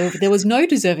the point that there was no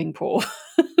deserving poor.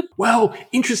 Well,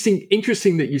 interesting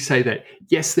that you say that.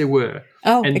 Yes, there were.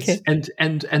 Oh, and, okay.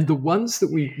 And the ones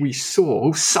that we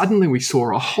saw, suddenly we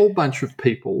saw a whole bunch of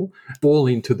people fall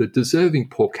into the deserving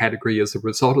poor category as a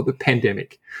result of the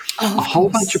pandemic. Oh, a whole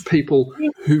bunch of people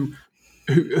who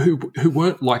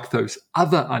weren't like those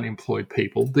other unemployed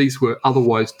people. These were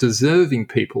otherwise deserving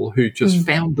people who just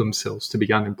found themselves to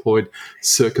be unemployed,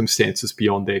 circumstances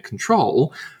beyond their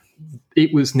control.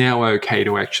 It was now okay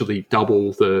to actually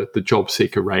double the job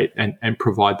seeker rate and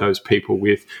provide those people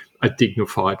with a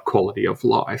dignified quality of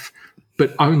life,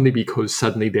 but only because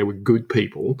suddenly there were good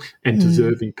people and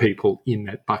deserving people in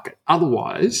that bucket.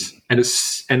 Otherwise, and as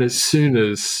soon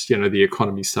as the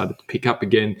economy started to pick up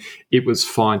again, it was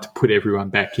fine to put everyone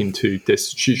back into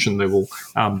destitution level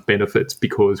benefits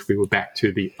because we were back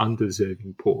to the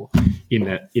undeserving poor in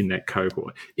that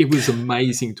cohort. It was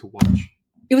amazing to watch.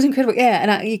 It was incredible, yeah.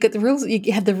 And you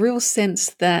have the real sense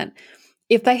that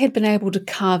if they had been able to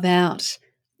carve out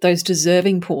those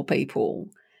deserving poor people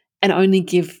and only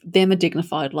give them a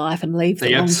dignified life and leave the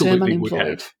long-term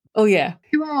unemployed. Oh, yeah.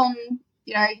 You were on,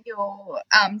 your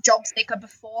job seeker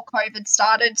before COVID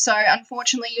started, so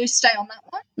unfortunately you stay on that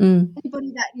one.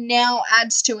 Anybody that now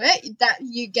adds to it, that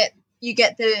you get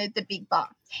the big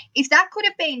buck. If that could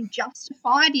have been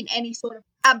justified in any sort of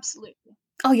absolutely.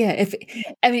 Oh, yeah.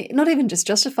 Not even just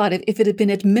justified. If it had been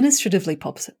administratively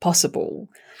possible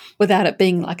without it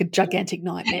being like a gigantic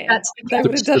nightmare, they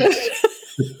would have done it.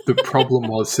 The problem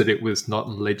was that it was not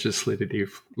legislatively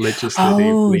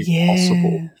possible.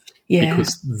 Yeah.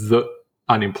 Because the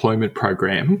unemployment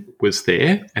program was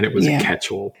there and it was a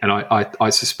catch-all. And I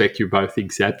suspect you're both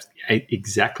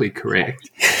exactly correct.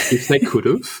 If they could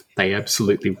have, they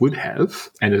absolutely would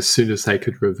have. And as soon as they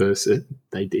could reverse it,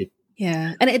 they did.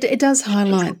 Yeah, and it does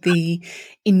highlight the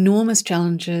enormous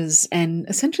challenges and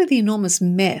essentially the enormous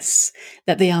mess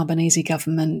that the Albanese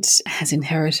government has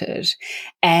inherited.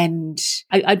 And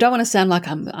I don't want to sound like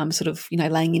I'm sort of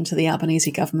laying into the Albanese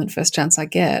government first chance I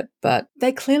get, but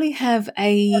they clearly have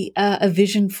a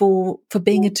vision for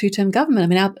being a two-term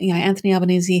government. I mean, Anthony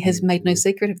Albanese has made no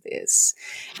secret of this,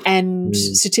 and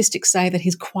statistics say that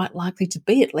he's quite likely to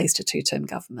be at least a two-term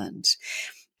government.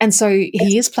 And so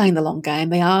he is playing the long game.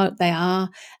 They are,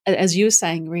 as you were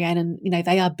saying, Rhiannon,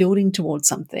 they are building towards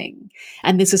something.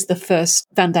 And this is the first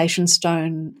foundation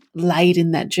stone laid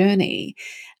in that journey.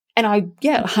 And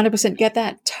 100% get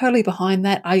that, totally behind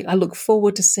that. I look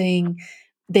forward to seeing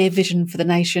their vision for the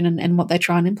nation and what they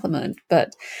try and implement.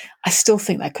 But I still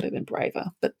think they could have been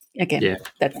braver. But again,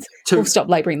 we'll stop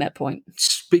labouring that point.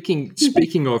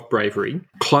 Speaking of bravery,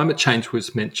 climate change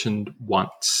was mentioned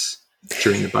once.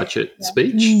 during the budget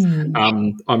speech.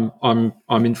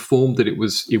 I'm informed that it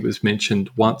was mentioned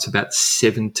once about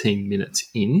 17 minutes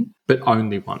in, but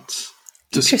only once.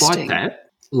 Despite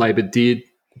that, Labor did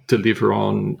deliver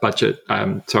on budget,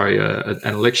 an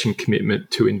election commitment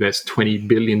to invest $20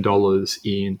 billion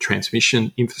in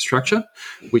transmission infrastructure,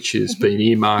 which has been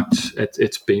earmarked.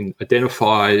 It's been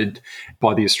identified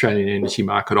by the Australian Energy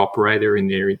Market Operator in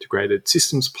their integrated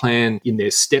systems plan, in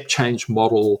their step change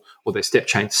model or their step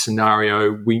change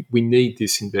scenario. We need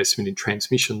this investment in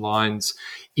transmission lines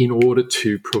in order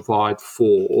to provide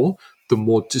for the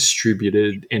more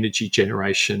distributed energy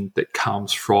generation that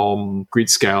comes from grid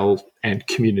scale and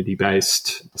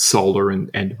community-based solar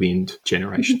and wind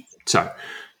generation. So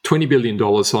 $20 billion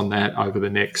on that over the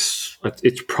next,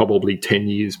 it's probably 10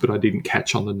 years, but I didn't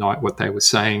catch on the night what they were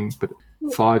saying, but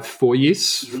 5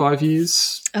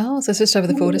 years. Oh, so it's just over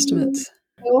the forward estimates.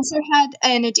 We also had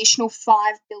an additional $5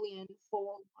 billion for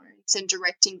loans and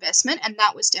direct investment, and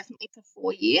that was definitely for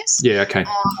 4 years. Yeah, okay.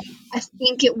 I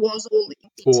think it was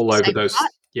all over those.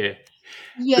 Part. Yeah.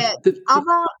 Yeah.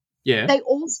 They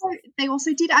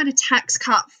also did add a tax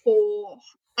cut for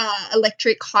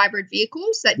electric hybrid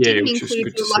vehicles that didn't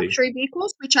include the luxury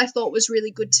vehicles, which I thought was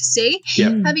really good to see.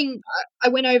 Yep. I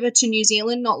went over to New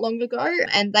Zealand not long ago,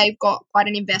 and they've got quite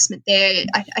an investment there.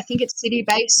 I think it's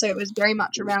city-based, so it was very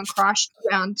much around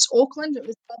Auckland. It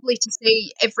was lovely to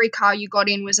see every car you got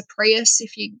in was a Prius.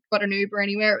 If you got an Uber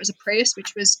anywhere, it was a Prius,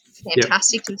 which was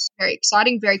fantastic. Yep. It was very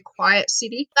exciting, very quiet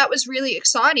city. That was really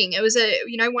exciting. It was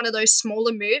one of those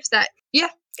smaller moves that,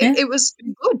 it was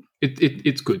good.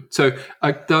 It's good. So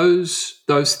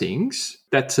those things,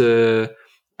 that's a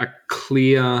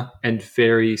clear and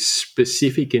very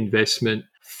specific investment,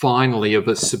 finally, of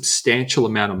a substantial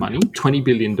amount of money. $20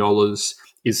 billion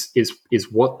is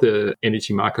what the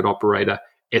Energy Market Operator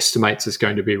estimates is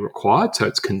going to be required. So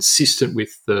it's consistent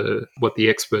with what the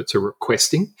experts are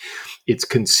requesting. It's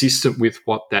consistent with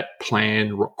what that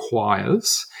plan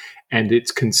requires. And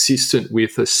it's consistent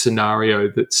with a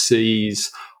scenario that sees,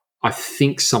 I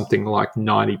think, something like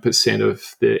 90% of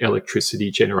the electricity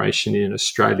generation in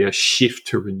Australia shift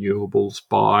to renewables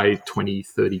by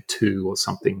 2032 or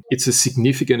something. It's a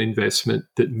significant investment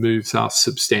that moves us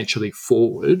substantially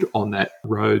forward on that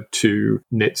road to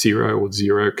net zero or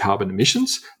zero carbon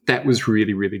emissions. That was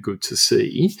really, really good to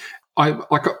see. I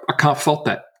can't fault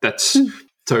that.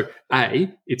 So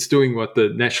it's doing what the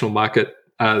national market,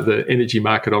 the Energy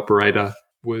Market Operator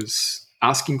was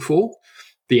asking for.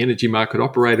 The Energy Market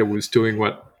Operator was doing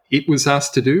what it was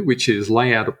asked to do, which is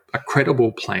lay out a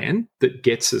credible plan that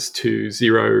gets us to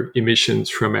zero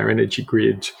emissions from our energy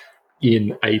grid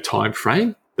in a time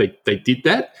frame. They did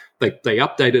that. They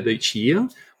update it each year.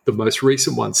 The most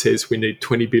recent one says we need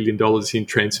 $20 billion in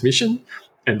transmission,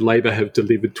 and Labor have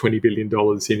delivered $20 billion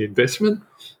in investment.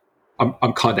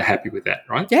 I'm kind of happy with that,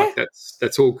 right? Yeah. Like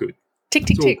that's all good. Tick,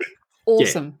 tick, tick.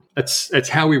 Awesome. Yeah, that's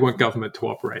how we want government to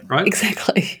operate, right?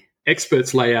 Exactly.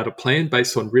 Experts lay out a plan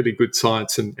based on really good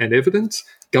science and evidence.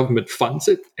 Government funds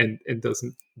it and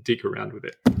doesn't dig around with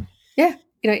it. Yeah.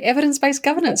 Evidence-based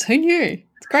governance. Who knew?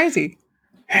 It's crazy.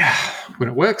 Yeah. When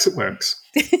it works, it works.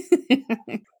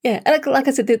 Yeah. And like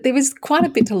I said, there was quite a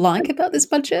bit to like about this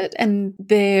budget, and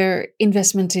their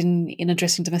investment in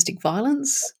addressing domestic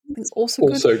violence is also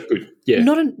good. Also good, yeah.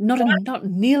 Not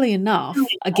nearly enough,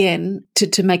 again,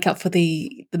 to make up for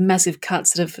the massive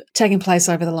cuts that have taken place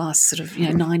over the last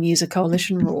 9 years of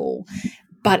coalition rule.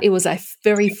 But it was a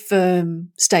very firm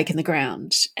stake in the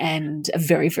ground and a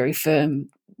very, very firm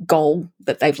goal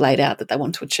that they've laid out that they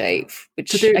want to achieve.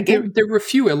 Which, so there were a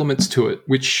few elements to it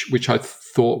which I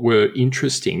thought were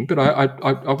interesting, but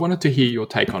I wanted to hear your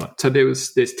take on it. So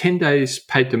there's 10 days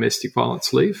paid domestic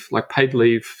violence leave, like paid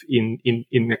leave in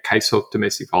the case of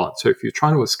domestic violence. So if you're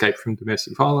trying to escape from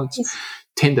domestic violence,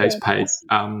 10 days paid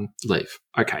leave.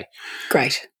 Okay.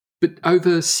 Great. But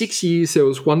over 6 years, there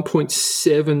was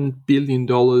 $1.7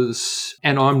 billion,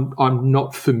 and I'm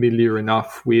not familiar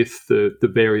enough with the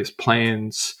various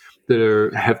plans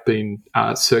that have been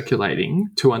circulating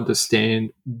to understand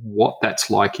what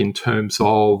that's like in terms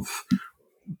of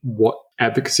what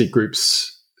advocacy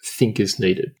groups think is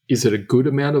needed. Is it a good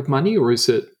amount of money, or is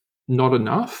it not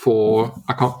enough? Or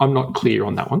I'm not clear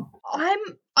on that one.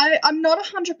 I'm not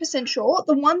 100% sure.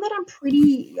 The one that I'm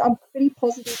pretty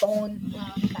positive on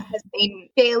that has been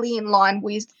fairly in line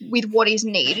with what is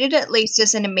needed, at least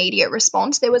as an immediate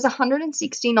response. There was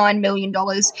 $169 million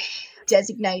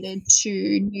designated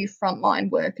to new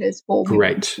frontline workers for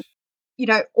Great.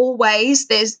 Always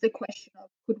there's the question of,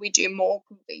 could we do more?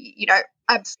 Could we,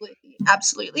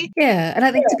 absolutely. Yeah, and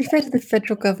I think to be fair to the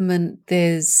federal government,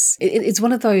 it's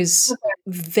one of those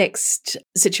vexed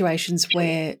situations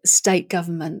where state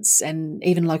governments and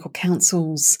even local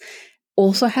councils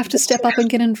also have to step up and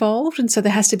get involved. And so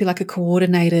there has to be like a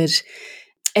coordinated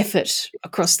effort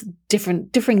across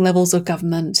differing levels of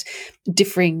government,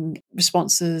 differing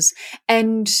responses.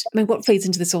 And I mean, what feeds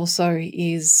into this also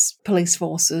is police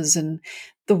forces and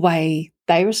the way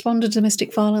they respond to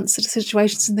domestic violence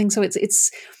situations and things. So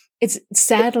it's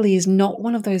sadly is not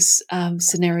one of those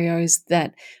scenarios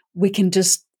that we can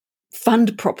just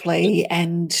fund properly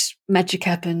and magic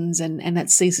happens and that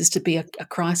ceases to be a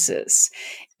crisis.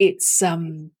 It's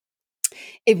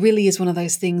it really is one of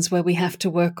those things where we have to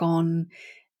work on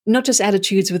not just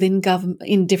attitudes within government,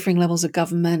 in differing levels of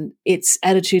government, it's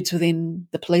attitudes within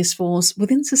the police force,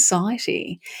 within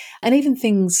society, and even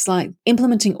things like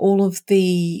implementing all of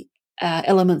the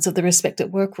elements of the Respect at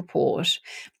Work report.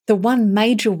 The one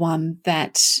major one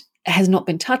that has not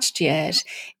been touched yet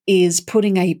is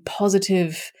putting a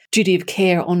positive duty of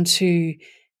care onto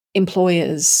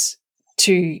employers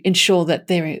to ensure that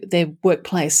their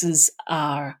workplaces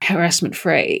are harassment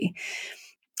free.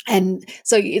 And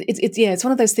so it's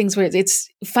one of those things where it's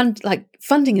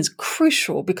funding is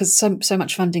crucial because so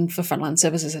much funding for frontline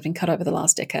services has been cut over the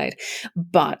last decade,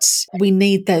 but we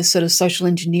need those sort of social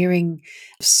engineering,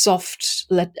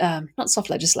 not soft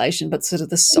legislation, but sort of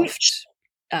the soft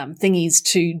thingies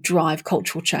to drive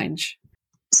cultural change.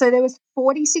 So there was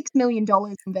 $46 million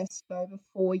invested over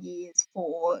 4 years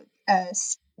for a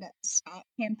Start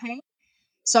campaign.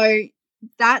 So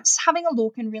that's having a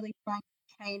look and really trying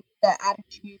to change the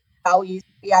attitude values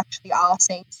we actually are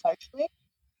seeing socially.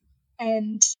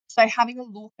 And so having a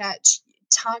look at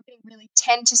targeting really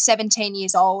 10 to 17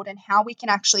 years old and how we can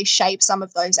actually shape some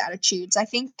of those attitudes. I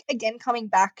think, again, coming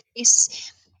back,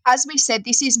 this, as we said,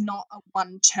 this is not a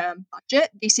one-term budget.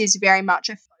 This is very much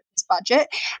a focused budget.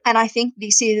 And I think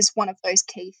this is one of those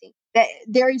key things. That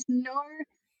there is no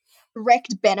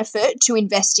direct benefit to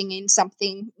investing in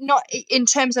something, not in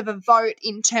terms of a vote,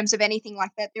 in terms of anything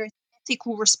like that. There is an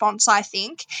ethical response, I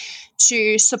think,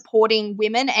 to supporting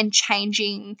women and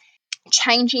changing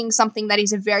something that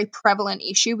is a very prevalent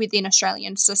issue within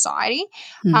Australian society.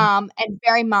 And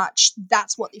very much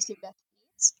that's what this investment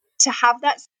is. To have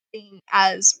that thing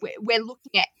as we're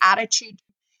looking at attitude,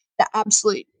 the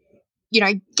absolute,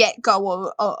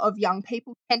 get-go of young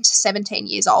people, 10 to 17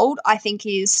 years old, I think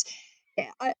is...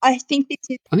 I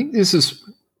think this is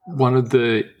one of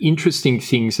the interesting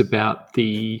things about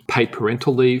the paid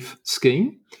parental leave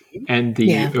scheme and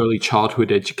the early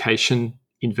childhood education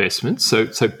investments. So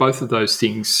both of those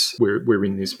things we're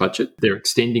in this budget. They're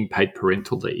extending paid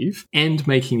parental leave and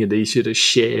making it easier to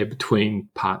share between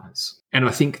partners. And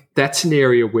I think that's an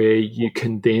area where you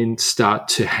can then start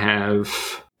to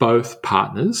have both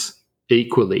partners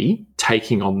equally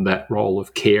taking on that role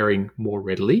of caring more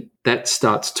readily. That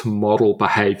starts to model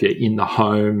behaviour in the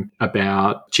home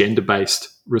about gender-based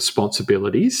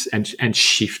responsibilities and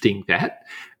shifting that.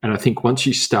 And I think once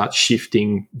you start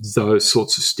shifting those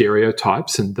sorts of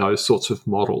stereotypes and those sorts of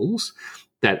models,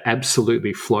 that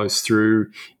absolutely flows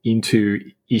through into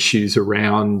issues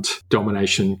around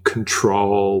domination,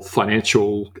 control,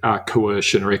 financial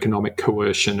coercion or economic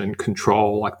coercion and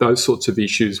control. Like those sorts of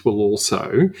issues will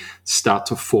also start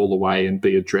to fall away and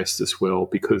be addressed as well,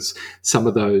 because some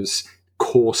of those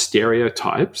core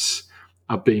stereotypes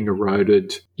are being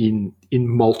eroded in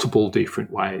multiple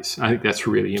different ways. I think that's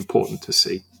really important to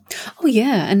see. Oh,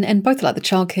 yeah. And both like the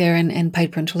childcare and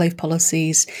paid parental leave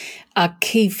policies are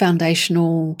key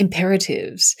foundational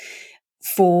imperatives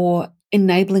for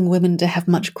enabling women to have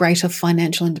much greater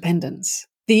financial independence.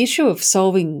 The issue of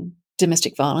solving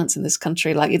domestic violence in this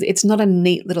country, like it's not a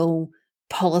neat little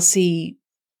policy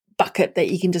bucket that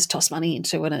you can just toss money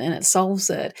into and it solves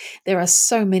it. There are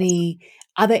so many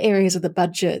other areas of the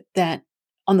budget that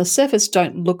on the surface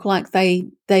don't look like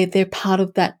they're part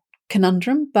of that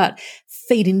conundrum, but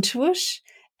feed into it.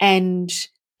 And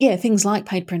things like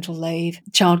paid parental leave,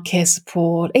 childcare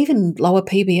support, even lower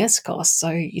PBS costs,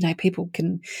 so people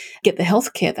can get the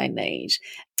healthcare they need.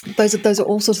 Those are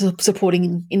all sorts of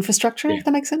supporting infrastructure. If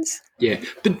that makes sense. Yeah,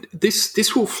 but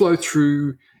this will flow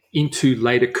through into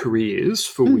later careers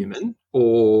for women,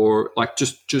 or like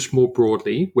just more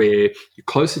broadly, where you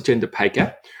close the gender pay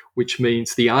gap, which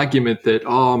means the argument that,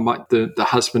 the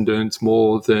husband earns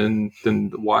more than the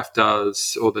wife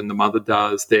does or than the mother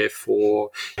does, therefore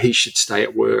he should stay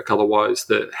at work, otherwise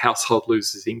the household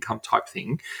loses income type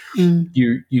thing.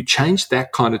 You change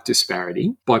that kind of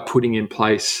disparity by putting in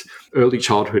place early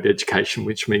childhood education,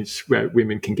 which means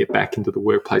women can get back into the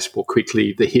workplace more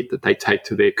quickly. The hit that they take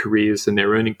to their careers and their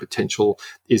earning potential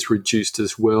is reduced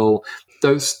as well.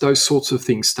 Those sorts of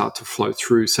things start to flow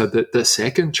through, so that the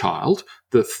second child,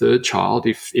 the third child,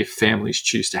 if families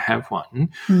choose to have one,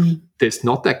 there's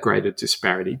not that great a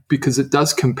disparity, because it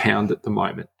does compound at the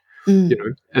moment. You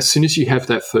know, as soon as you have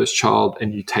that first child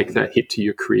and you take that hit to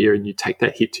your career and you take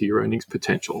that hit to your earnings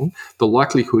potential, the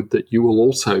likelihood that you will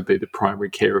also be the primary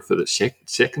carer for the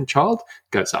second child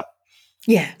goes up.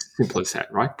 Yeah. Simple as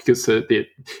that, right? Because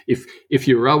if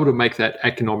you're able to make that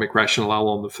economic rationale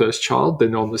on the first child,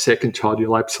 then on the second child,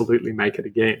 you'll absolutely make it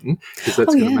again, because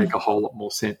that's going to make a whole lot more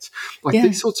sense.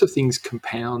 These sorts of things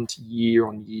compound year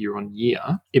on year on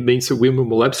year. It means that women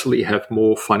will absolutely have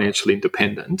more financial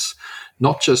independence,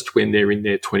 not just when they're in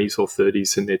their 20s or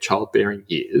 30s and their childbearing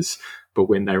years, but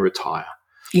when they retire.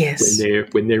 Yes.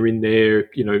 When they're in their,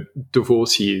 you know,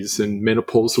 divorce years and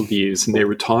menopausal years and their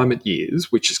retirement years,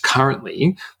 which is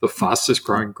currently the fastest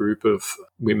growing group of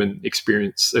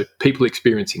people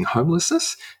experiencing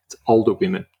homelessness. It's older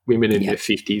women in their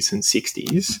 50s and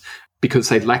 60s, because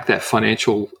they lack that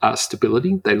financial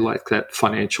stability. They lack that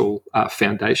financial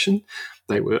foundation.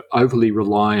 They were overly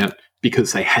reliant,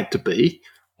 because they had to be,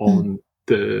 on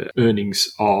the earnings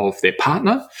of their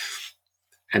partner.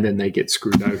 And then they get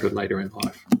screwed over later in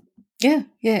life. Yeah.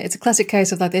 It's a classic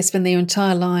case of, like, they spend their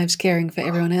entire lives caring for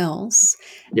everyone else,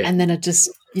 and then are just,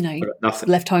 you know,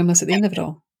 left homeless at the end of it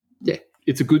all. Yeah,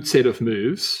 it's a good set of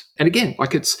moves. And again,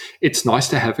 like, it's nice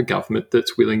to have a government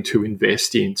that's willing to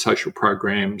invest in social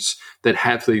programs that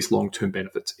have these long-term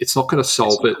benefits. It's not going to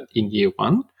solve it in year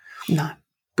one. No.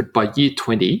 But by year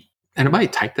 20, and it may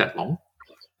take that long,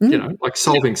 you know, like,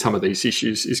 solving some of these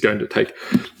issues is going to take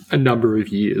a number of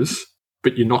years.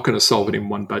 But you're not going to solve it in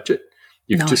one budget.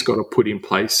 You've just got to put in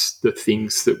place the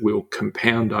things that will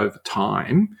compound over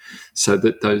time, so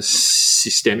that those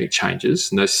systemic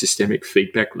changes and those systemic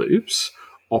feedback loops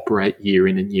operate year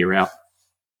in and year out.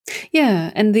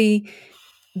 Yeah, and the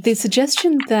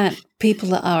suggestion that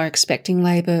people are expecting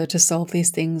Labor to solve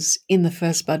these things in the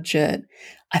first budget,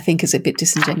 I think, is a bit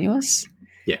disingenuous.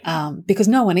 Yeah. Because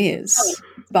no one is.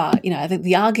 But, you know, I think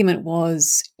the argument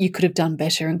was you could have done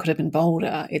better and could have been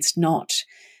bolder. It's not,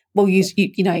 well, you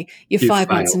know, you're 5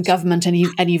 months in government and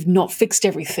you've not fixed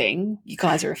everything. You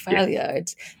guys are a failure.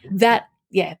 It's that.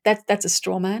 Yeah, that's a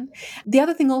straw man. The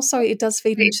other thing also, it does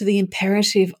feed into the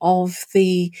imperative of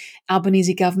the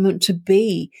Albanese government to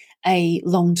be a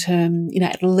long-term, you know,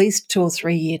 at least 2 or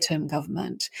 3 year term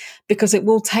government, because it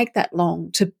will take that long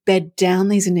to bed down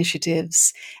these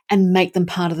initiatives and make them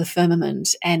part of the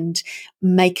firmament and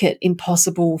make it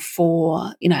impossible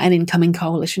for, you know, an incoming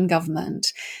coalition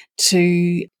government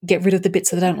to get rid of the bits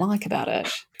that they don't like about it.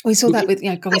 We saw that with,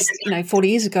 40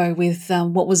 years ago with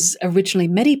what was originally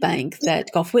Medibank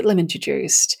that Gough Whitlam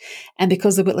introduced. And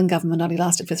because the Whitlam government only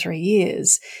lasted for 3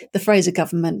 years, the Fraser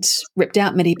government ripped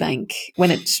out Medibank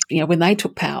when they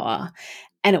took power.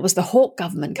 And it was the Hawke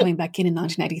government coming back in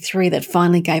 1983 that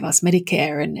finally gave us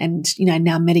Medicare. And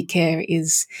now Medicare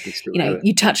is,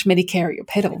 you touch Medicare at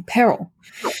your peril,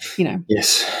 you know.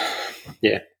 Yes.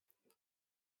 Yeah.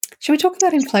 Shall we talk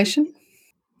about inflation?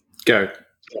 Go.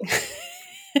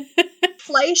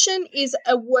 Inflation is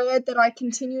a word that I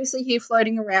continuously hear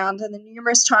floating around, and the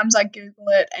numerous times I Google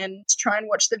it and try and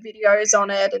watch the videos on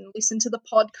it and listen to the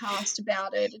podcast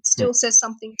about it, it still says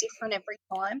something different every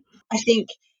time. I think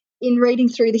in reading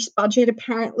through this budget,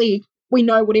 apparently we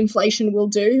know what inflation will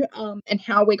do and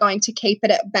how we're going to keep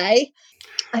it at bay.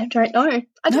 I don't know.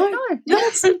 I don't know. No,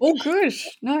 it's all good.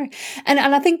 No, and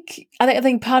I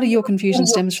think part of your confusion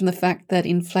stems from the fact that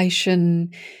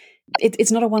inflation.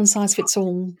 It's not a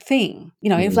one-size-fits-all thing. You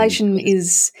know, inflation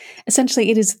is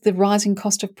essentially the rising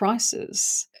cost of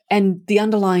prices, and the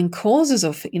underlying causes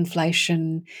of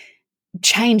inflation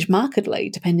change markedly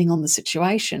depending on the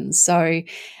situation. So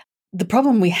the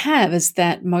problem we have is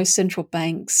that most central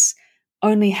banks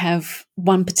only have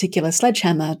one particular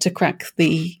sledgehammer to crack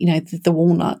the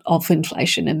walnut of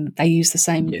inflation, and they use the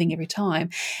same thing every time,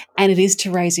 and it is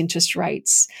to raise interest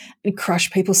rates and crush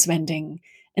people's spending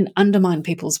and undermine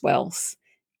people's wealth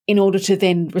in order to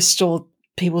then restore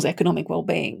people's economic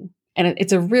well-being. And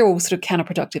it's a real sort of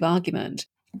counterproductive argument.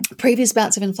 Previous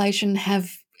bouts of inflation have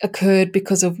occurred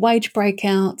because of wage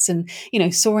breakouts and,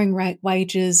 soaring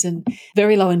wages and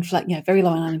very low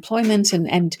unemployment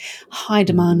and high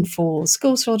demand for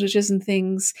school shortages and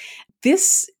things.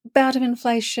 This bout of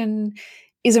inflation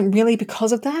isn't really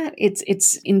because of that.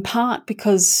 It's in part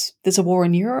because there's a war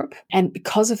in Europe, and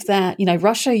because of that,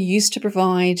 Russia used to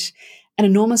provide an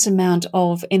enormous amount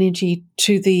of energy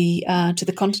to the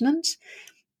continent,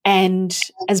 And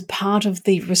as part of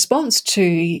the response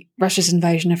to Russia's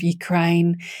invasion of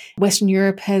Ukraine, Western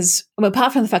Europe has,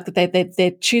 apart from the fact that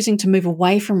they're choosing to move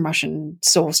away from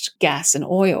Russian-sourced gas and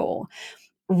oil,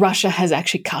 Russia has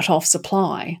actually cut off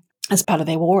supply as part of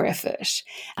their war effort.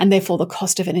 And therefore, the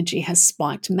cost of energy has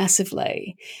spiked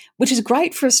massively, which is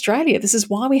great for Australia. This is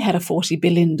why we had a $40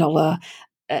 billion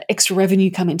extra revenue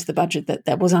come into the budget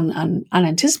that was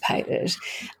unanticipated,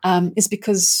 is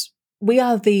because we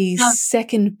are the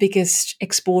second biggest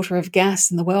exporter of gas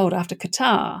in the world after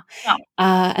Qatar.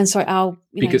 And so our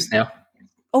biggest now.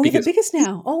 Oh, we're the biggest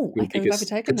now. Oh, okay, we've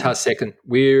overtaken Qatar second.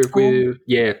 We're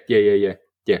yeah.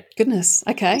 Goodness.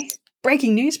 Okay.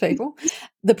 Breaking news, people.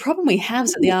 The problem we have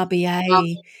is that the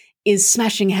RBA is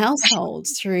smashing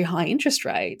households through high interest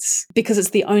rates because it's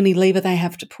the only lever they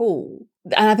have to pull.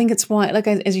 And I think it's why, like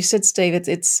as you said, Steve,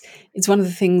 it's one of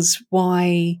the things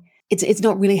why it's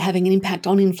not really having an impact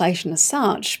on inflation as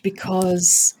such,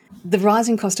 because the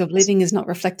rising cost of living is not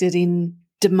reflected in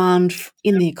demand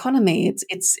in the economy.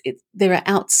 There are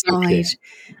outside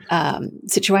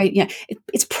situations. Yeah,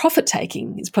 it's profit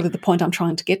taking. Is probably the point I'm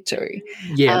trying to get to.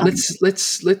 Yeah,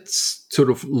 let's sort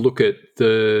of look at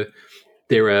there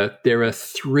are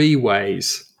three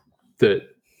ways that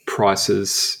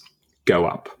prices go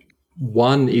up.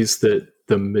 One is that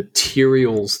the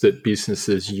materials that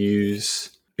businesses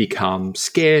use become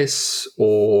scarce,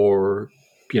 or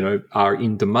are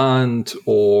in demand,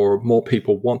 or more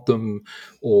people want them,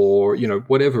 or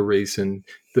whatever reason,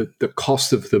 the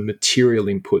cost of the material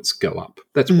inputs go up.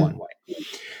 That's one way.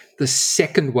 The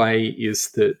second way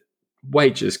is that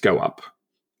wages go up.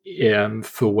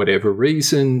 For whatever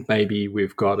reason, maybe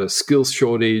we've got a skills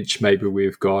shortage, maybe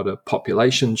we've got a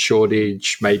population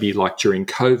shortage, maybe like during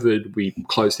COVID, we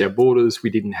closed our borders, we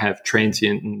didn't have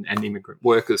transient and immigrant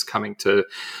workers coming to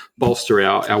bolster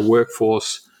our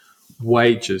workforce.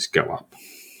 Wages go up.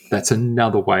 That's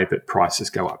another way that prices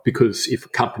go up, because if a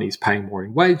company's paying more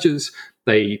in wages,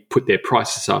 they put their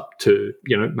prices up to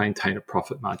maintain a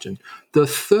profit margin. The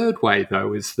third way,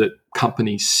 though, is that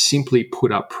companies simply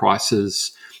put up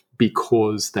prices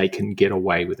because they can get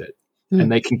away with it.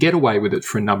 And they can get away with it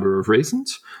for a number of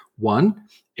reasons. One,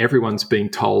 everyone's being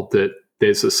told that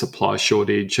there's a supply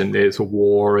shortage and there's a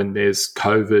war and there's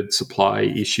COVID supply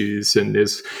issues and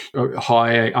there's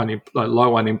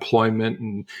low unemployment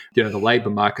and the labour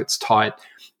market's tight.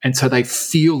 And so they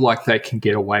feel like they can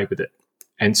get away with it.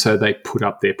 And so they put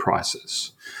up their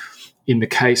prices. In the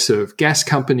case of gas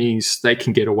companies, they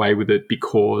can get away with it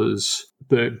because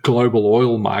the global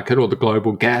oil market or the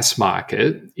global gas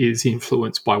market is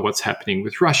influenced by what's happening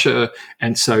with Russia.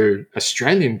 And so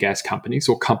Australian gas companies,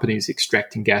 or companies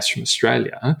extracting gas from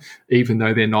Australia, even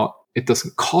though it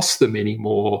doesn't cost them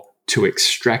anymore to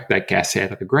extract that gas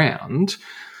out of the ground,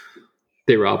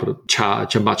 they're able to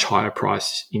charge a much higher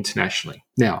price internationally.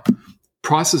 Now,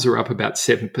 prices are up about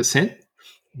 7%.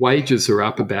 Wages are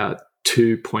up about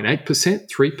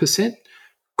 2.8%, 3%.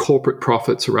 Corporate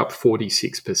profits are up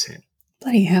 46%.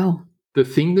 Bloody hell. The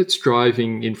thing that's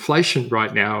driving inflation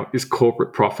right now is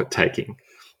corporate profit taking.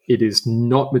 It is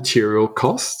not material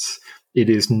costs. It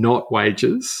is not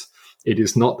wages. It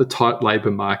is not the tight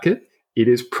labour market. It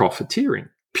is profiteering,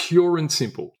 pure and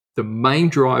simple. The main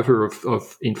driver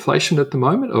of inflation at the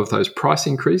moment, of those price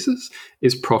increases,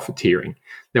 is profiteering.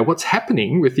 Now, what's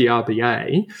happening with the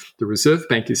RBA, the Reserve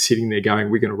Bank is sitting there going,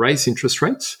 we're going to raise interest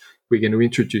rates. We're going to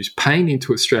introduce pain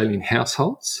into Australian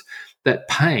households. That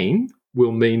pain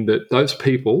will mean that those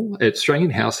people,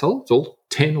 Australian households, all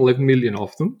 10, 11 million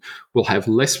of them, will have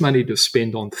less money to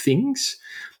spend on things.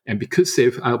 And because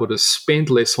they're able to spend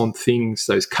less on things,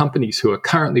 those companies who are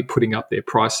currently putting up their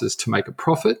prices to make a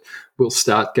profit will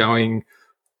start going,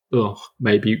 oh,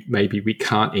 maybe we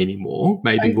can't anymore.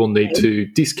 Maybe we'll need to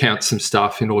discount some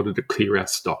stuff in order to clear our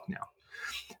stock now.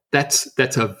 That's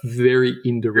a very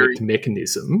indirect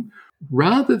mechanism,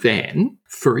 rather than,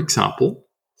 for example,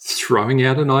 throwing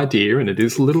out an idea, and it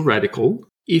is a little radical,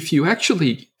 if you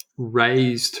actually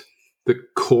raised the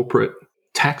corporate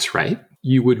tax rate,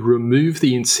 you would remove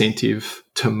the incentive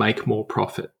to make more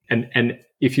profit. And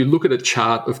if you look at a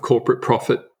chart of corporate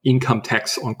profit income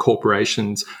tax on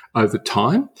corporations over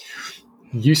time,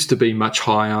 used to be much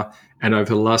higher, and over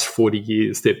the last 40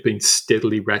 years, they've been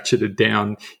steadily ratcheted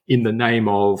down in the name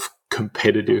of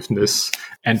competitiveness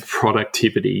and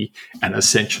productivity. And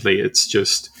essentially,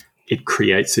 it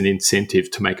creates an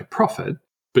incentive to make a profit,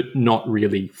 but not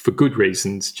really for good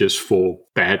reasons, just for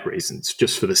bad reasons,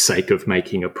 just for the sake of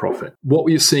making a profit. What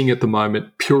we're seeing at the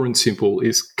moment, pure and simple,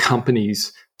 is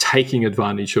companies taking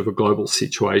advantage of a global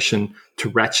situation to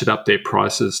ratchet up their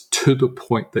prices to the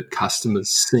point that customers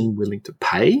seem willing to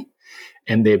pay.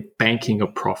 and they're banking a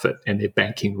profit, and they're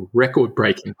banking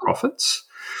record-breaking profits.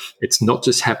 It's not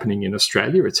just happening in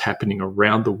Australia, it's happening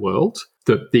around the world.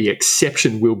 The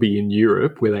exception will be in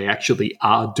Europe, where they actually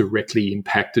are directly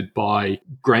impacted by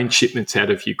grain shipments out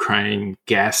of Ukraine,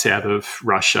 gas out of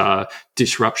Russia,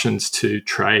 disruptions to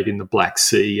trade in the Black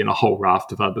Sea, and a whole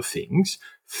raft of other things.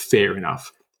 Fair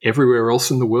enough. Everywhere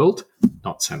else in the world,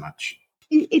 not so much.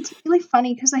 It's really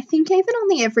funny because I think even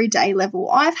on the everyday level,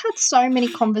 I've had so many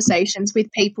conversations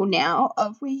with people now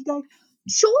of where you go,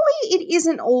 surely it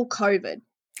isn't all COVID.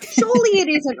 Surely it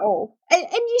isn't all. And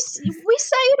we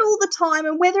say it all the time.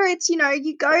 And whether it's, you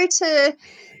go to,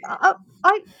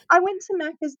 I went to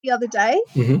Macca's the other day,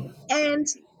 and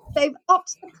they've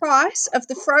upped the price of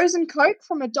the frozen Coke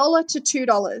from $1 to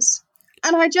 $2.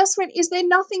 And I just went, is there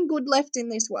nothing good left in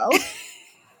this world?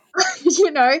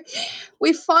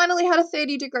 We finally had a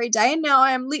 30-degree day, and now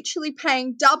I am literally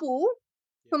paying double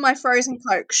for my frozen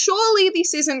Coke. Surely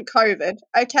this isn't COVID,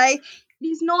 okay? It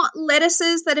is not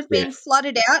lettuces that have been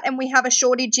flooded out and we have a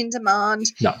shortage in demand.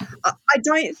 No. I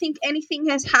don't think anything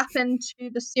has happened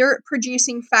to the syrup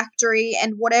producing factory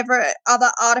and whatever other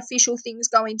artificial things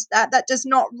go into that. That does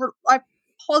not, I'm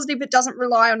positive it doesn't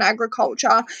rely on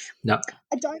agriculture. No.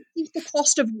 I don't think the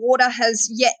cost of water has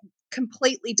yet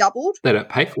completely doubled. They don't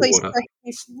pay for water.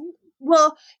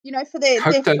 Well, for their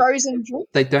frozen drink.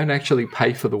 They don't actually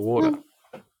pay for the water.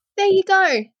 There you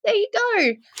go.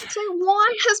 So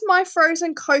why has my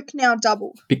frozen Coke now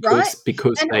doubled? Because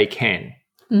they can.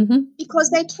 Mm-hmm.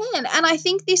 Because they can. And I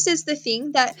think this is the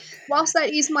thing that whilst that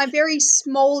is my very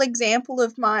small example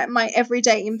of my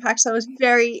everyday impacts, I was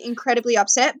very incredibly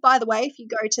upset. By the way, if you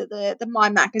go to the My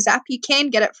Macca's app, you can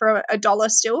get it for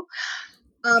 $1 still.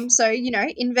 So,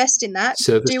 invest in that.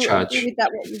 Service charge. Do with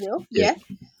that what you will. Yeah.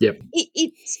 Yep.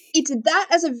 It's that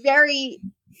as a very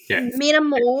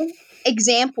minimal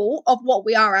example of what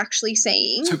we are actually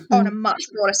seeing on a much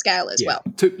broader scale as well.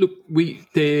 So look,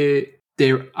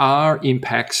 there are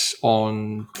impacts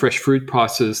on fresh food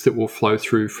prices that will flow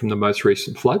through from the most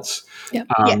recent floods. Yep.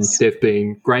 There have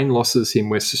been grain losses in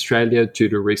West Australia due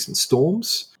to recent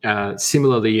storms.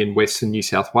 Similarly, in Western New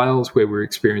South Wales, where we're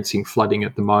experiencing flooding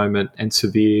at the moment and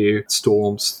severe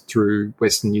storms through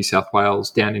Western New South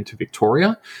Wales down into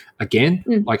Victoria. Again,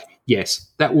 yes,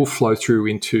 that will flow through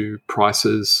into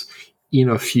prices in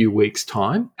a few weeks'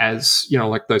 time, as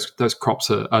those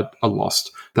crops are lost.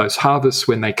 Those harvests,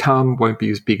 when they come, won't be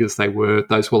as big as they were.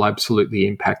 Those will absolutely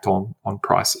impact on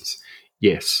prices.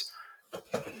 Yes.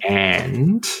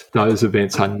 And those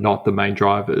events are not the main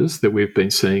drivers that we've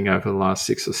been seeing over the last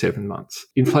 6 or 7 months.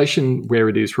 Inflation, where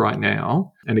it is right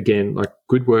now, and again,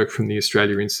 good work from the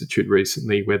Australia Institute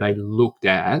recently, where they looked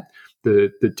at the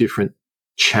different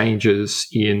changes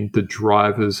in the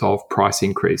drivers of price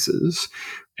increases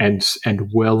and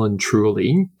well and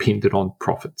truly pinned it on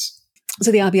profits.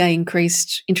 So the RBA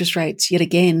increased interest rates yet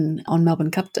again on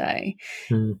Melbourne Cup Day.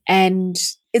 And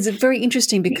it's very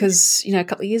interesting because, a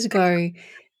couple of years ago,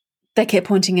 they kept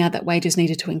pointing out that wages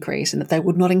needed to increase and that they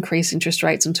would not increase interest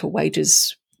rates until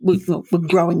wages were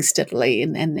growing steadily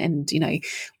and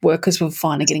workers were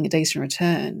finally getting a decent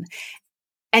return.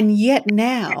 And yet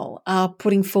now are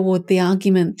putting forward the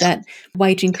argument that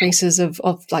wage increases of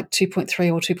like 2.3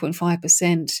 or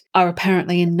 2.5% are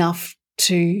apparently enough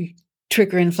to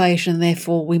trigger inflation, and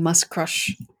therefore we must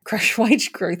crush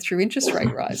wage growth through interest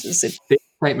rate rises. Their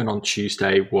statement on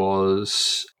Tuesday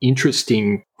was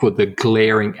interesting for the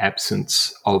glaring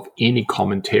absence of any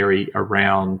commentary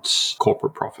around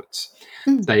corporate profits.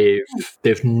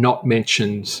 They've not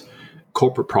mentioned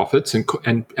corporate profits,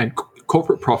 and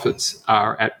corporate profits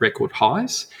are at record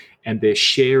highs, and their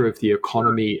share of the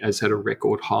economy is at a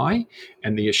record high,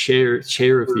 and the share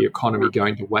of the economy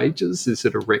going to wages is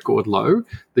at a record low.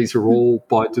 These are all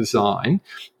by design,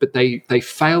 but they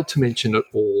failed to mention at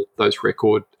all those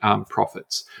record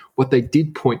profits. What they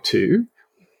did point to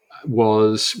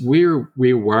was we're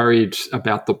worried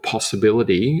about the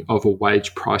possibility of a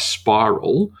wage price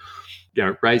spiral,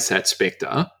 raise that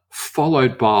spectre,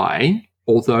 followed by,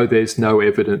 although there's no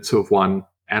evidence of one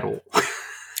at all.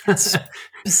 That's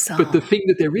bizarre. But the thing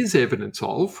that there is evidence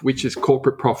of, which is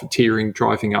corporate profiteering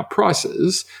driving up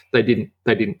prices, they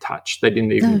didn't touch. They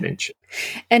didn't even mention.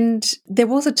 And there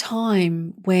was a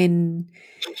time when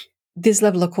this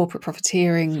level of corporate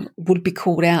profiteering would be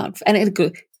called out, and it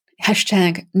could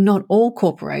hashtag not all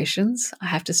corporations, I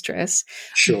have to stress,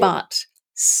 Sure. but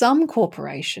some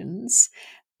corporations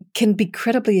can be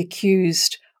credibly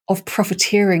accused of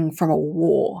profiteering from a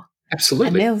war.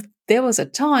 Absolutely. And there was a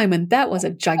time, and that was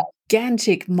a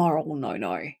gigantic moral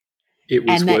no-no. It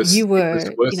was and that worse, you were,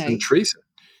 it was worse than treason.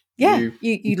 Yeah,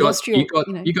 you lost your,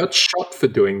 you got shot for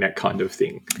doing that kind of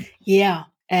thing. Yeah.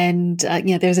 And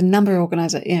there's a number of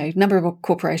number of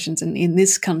corporations in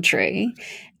this country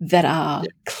that are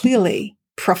clearly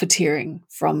profiteering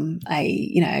from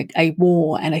a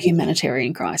war and a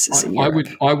humanitarian crisis in Europe.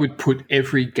 I would put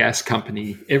every gas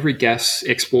company, every gas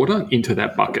exporter into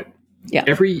that bucket. Yeah.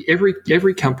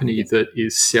 Every company that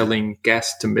is selling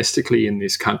gas domestically in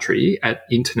this country at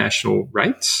international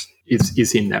rates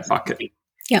is in that bucket.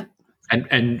 Yeah.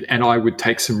 And I would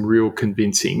take some real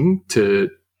convincing to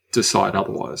decide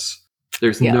otherwise.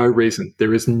 There's no reason.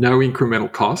 There is no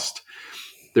incremental cost.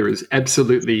 There is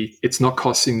absolutely, it's not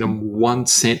costing them 1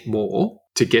 cent more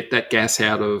to get that gas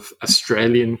out of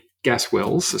Australian gas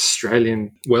wells,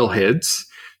 Australian wellheads,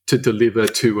 to deliver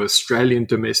to Australian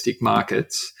domestic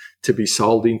markets, to be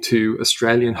sold into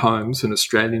Australian homes and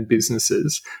Australian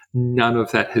businesses. None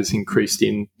of that has increased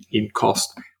in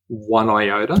cost one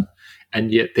iota,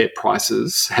 and yet their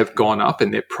prices have gone up,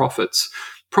 and their profits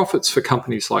for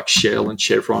companies like Shell and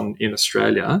Chevron in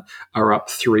Australia are up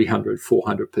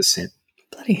 300-400%.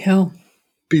 Bloody hell.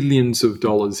 Billions of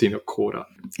dollars in a quarter.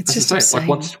 It's just insane.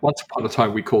 Like once upon a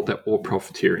time, we called that war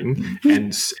profiteering,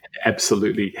 and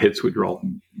absolutely heads would roll.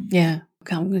 Yeah.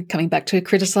 Coming back to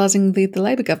criticising the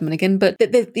Labor government again, but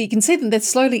you can see that they're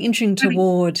slowly inching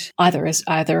toward either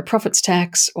a profits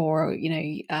tax or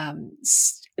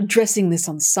addressing this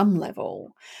on some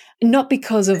level. Not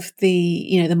because of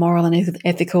the moral and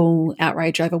ethical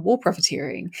outrage over war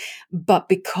profiteering, but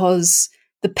because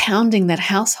the pounding that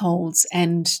households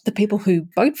and the people who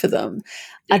vote for them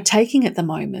are taking at the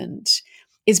moment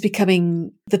is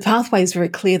becoming, the pathway is very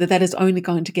clear that is only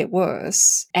going to get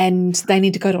worse, and they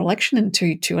need to go to election in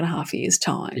 2.5 years'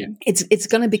 time. Yeah. It's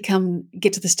going to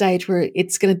get to the stage where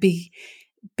it's going to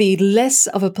be less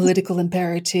of a political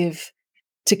imperative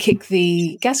to kick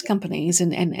the gas companies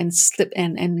and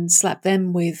slap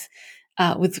them with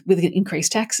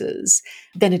increased taxes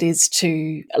than it is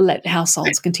to let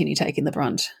households continue taking the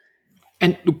brunt.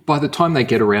 And look, by the time they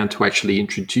get around to actually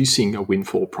introducing a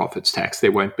windfall profits tax,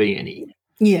 there won't be any.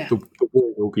 Yeah, the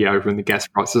war will be over and the gas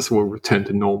prices will return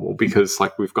to normal because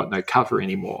we've got no cover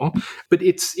anymore. But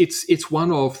it's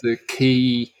one of the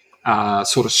key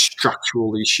sort of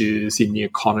structural issues in the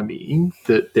economy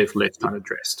that they've left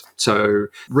unaddressed. So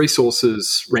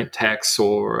resources rent tax,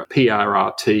 or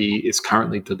PRRT, is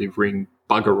currently delivering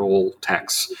bugger all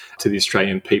tax to the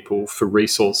Australian people for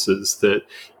resources that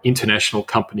international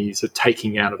companies are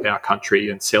taking out of our country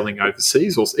and selling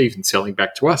overseas, or even selling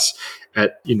back to us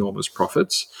at enormous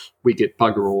profits. We get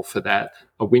bugger all for that.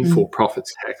 A windfall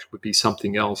profits tax would be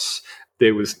something else.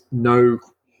 There was no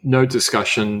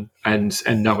discussion and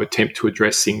no attempt to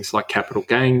address things like capital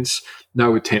gains,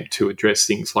 no attempt to address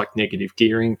things like negative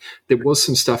gearing. There was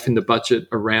some stuff in the budget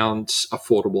around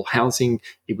affordable housing.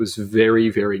 It was very,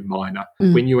 very minor.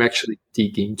 When you actually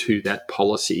dig into that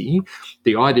policy,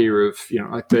 the idea of,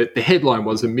 the headline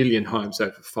was 1 million homes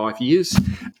over 5 years.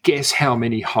 Guess how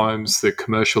many homes the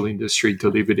commercial industry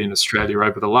delivered in Australia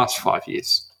over the last 5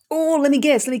 years? Oh, let me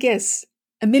guess.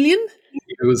 1 million?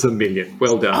 It was 1 million.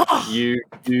 Well done. Oh.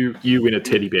 You win a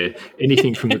teddy bear.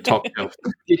 Anything from the top shelf.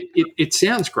 It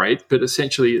sounds great, but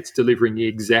essentially it's delivering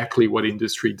exactly what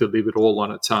industry delivered all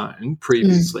on its own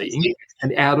previously.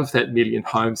 And out of that 1 million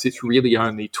homes, it's really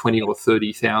only 20 or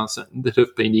 30,000 that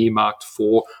have been earmarked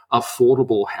for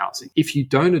affordable housing. If you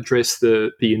don't address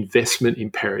the investment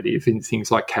imperative in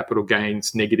things like capital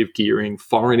gains, negative gearing,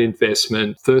 foreign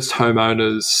investment, first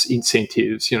homeowners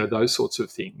incentives, those sorts of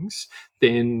things,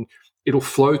 then it'll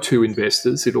flow to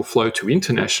investors, it'll flow to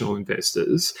international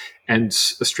investors, and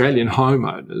Australian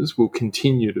homeowners will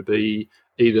continue to be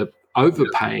either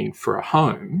overpaying for a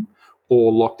home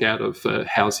or locked out of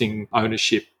housing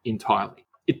ownership entirely.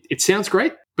 It sounds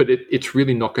great, but it's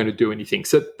really not going to do anything.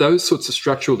 So those sorts of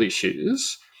structural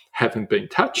issues haven't been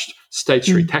touched. Stage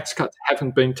 3 tax cuts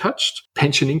haven't been touched.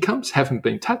 Pension incomes haven't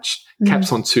been touched.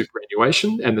 Caps on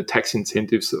superannuation and the tax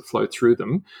incentives that flow through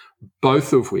them,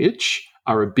 both of which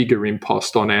are a bigger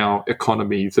impost on our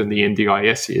economy than the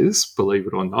NDIS is, believe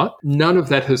it or not. None of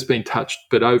that has been touched,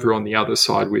 but over on the other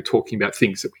side, we're talking about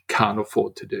things that we can't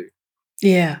afford to do.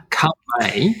 Yeah. Come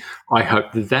May, I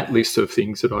hope that list of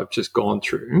things that I've just gone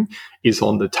through is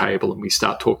on the table and we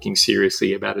start talking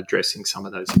seriously about addressing some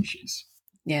of those issues.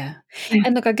 Yeah.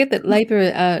 And look, I get that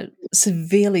Labor are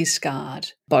severely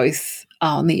scarred, both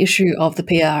on the issue of the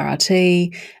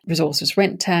PRRT, resources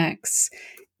rent tax,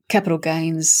 capital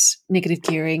gains, negative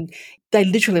gearing. They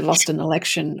literally lost an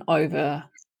election over,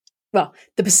 well,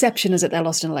 the perception is that they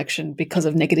lost an election because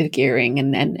of negative gearing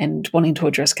and wanting to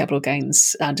address capital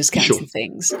gains discounts and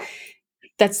things.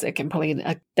 that's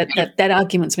that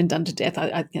argument's been done to death.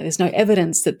 There's no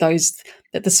evidence that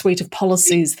the suite of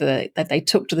policies that they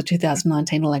took to the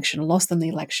 2019 election lost them the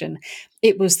election.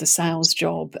 It was the sales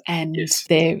job and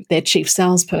their chief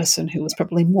salesperson who was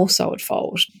probably more so at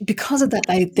fault. Because of that,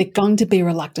 they're going to be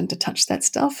reluctant to touch that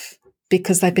stuff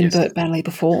because they've been burnt badly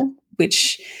before.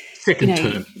 Which second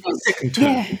term,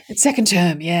 second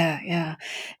term, yeah.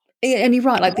 And you're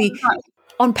right. Like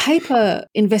on paper,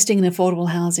 investing in affordable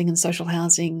housing and social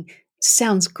housing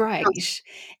sounds great,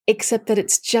 except that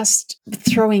it's just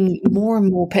throwing more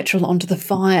and more petrol onto the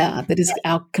fire that is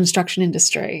our construction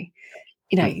industry.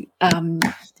 The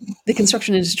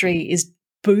construction industry is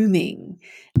booming.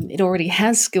 It already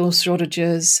has skills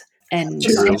shortages and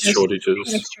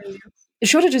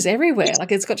shortages everywhere.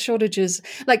 Like it's got shortages.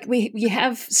 Like we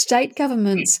have state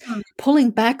governments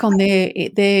pulling back on their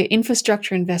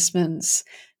infrastructure investments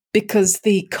because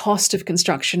the cost of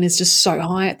construction is just so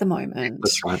high at the moment.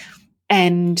 That's right.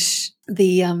 And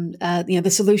the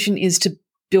solution is to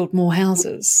build more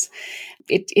houses.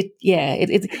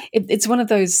 It's one of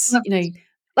those,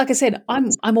 like I said,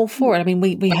 I'm all for it. I mean,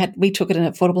 we took it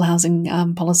an affordable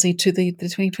housing policy to the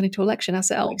 2022 election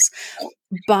ourselves,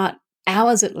 but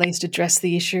ours at least addressed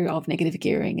the issue of negative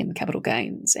gearing and capital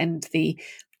gains and the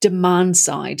demand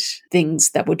side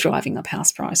things that were driving up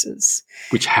house prices,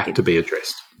 which have to be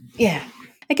addressed. Yeah.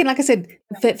 Again, like I said,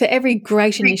 for every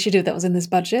great initiative that was in this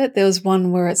budget, there was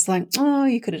one where it's like, oh,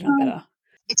 you could have done better.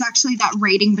 It's actually that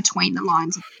reading between the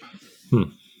lines.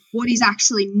 What is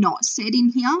actually not said in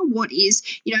here, what is,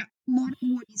 a lot of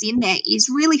what is in there is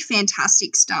really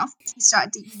fantastic stuff. You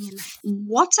start digging in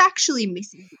what's actually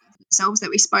missing themselves that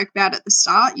we spoke about at the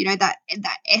start, that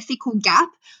ethical gap,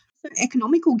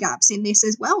 economical gaps in this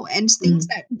as well, and things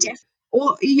that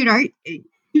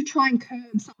you try and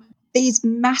curb some of these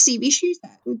massive issues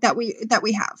that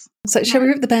we have. So shall we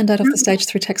rip the Band-Aid off the stage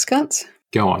 3 tax cuts?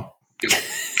 Go on.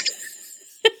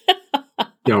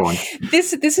 Go on.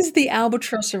 This is the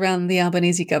albatross around the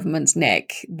Albanese government's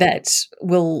neck that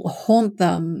will haunt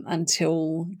them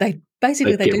until they do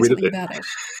something about it.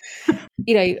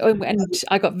 And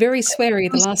I got very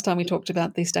sweary the last time we talked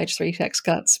about the stage 3 tax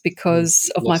cuts because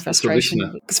of my frustration.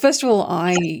 Because first of all,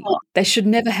 they should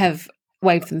never have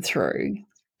waved them through.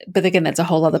 But again, that's a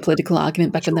whole other political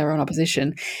argument back when they were in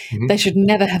opposition. Mm-hmm. They should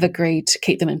never have agreed to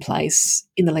keep them in place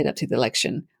in the lead up to the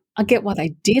election. I get why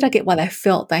they did. I get why they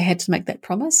felt they had to make that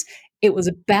promise. It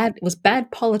was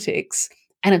bad politics,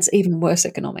 and it's even worse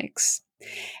economics.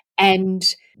 And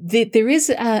there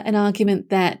is an argument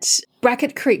that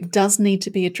bracket creep does need to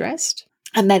be addressed,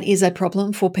 and that is a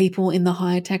problem for people in the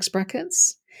higher tax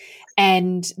brackets.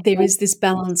 And there is this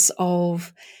balance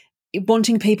of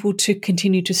wanting people to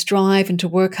continue to strive and to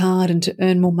work hard and to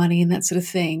earn more money and that sort of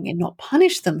thing and not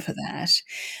punish them for that.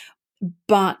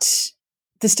 But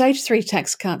the stage 3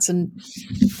 tax cuts, and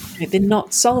they're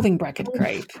not solving bracket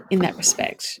creep in that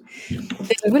respect.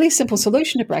 There's a really simple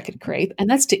solution to bracket creep, and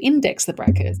that's to index the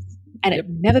brackets, and it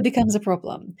never becomes a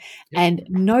problem. And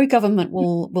no government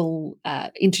will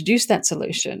introduce that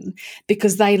solution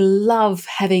because they love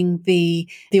having the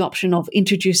option of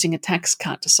introducing a tax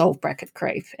cut to solve bracket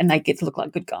creep, and they get to look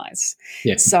like good guys.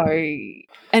 Yeah. So,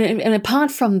 and apart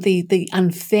from the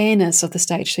unfairness of the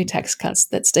stage 3 tax cuts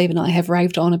that Steve and I have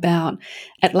raved on about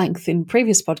at length in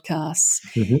previous podcasts,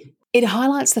 it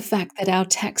highlights the fact that our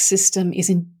tax system is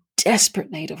in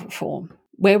desperate need of reform.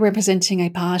 We're representing a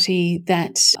party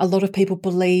that a lot of people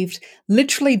believed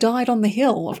literally died on the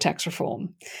hill of tax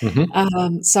reform.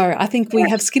 So I think we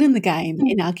have skin in the game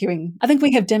in arguing. I think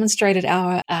we have demonstrated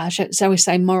our, shall we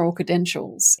say, moral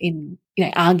credentials in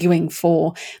arguing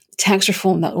for tax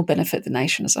reform that will benefit the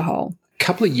nation as a whole. A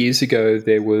couple of years ago,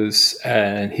 there was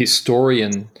an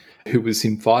historian who was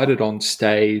invited on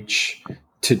stage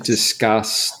to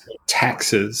discuss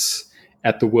taxes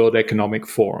at the World Economic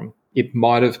Forum. It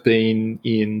might have been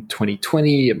in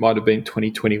 2020, it might have been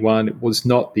 2021. It was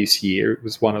not this year. It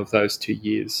was one of those 2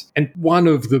 years. And one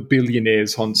of the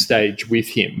billionaires on stage with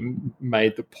him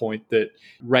made the point that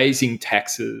raising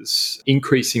taxes,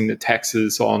 increasing the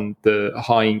taxes on the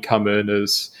high-income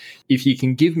earners, if you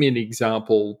can give me an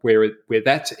example where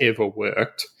that's ever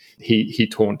worked, he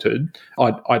taunted,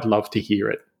 I'd love to hear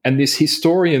it. And this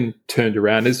historian turned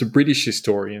around, as a British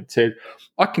historian, said,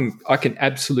 I can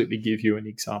absolutely give you an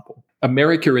example.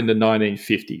 America in the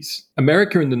 1950s.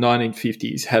 America in the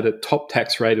 1950s had a top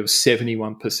tax rate of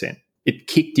 71%. It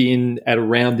kicked in at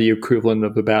around the equivalent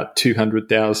of about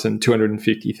 $200,000,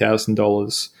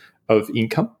 $250,000 of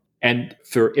income. And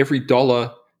for every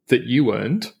dollar that you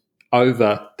earned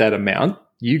over that amount,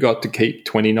 you got to keep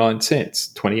 29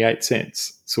 cents, 28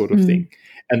 cents sort of thing.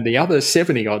 and the other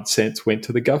 70 odd cents went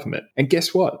to the government. And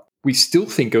guess what? We still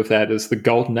think of that as the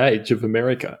golden age of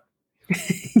America.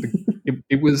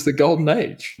 It was the golden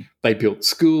age. They built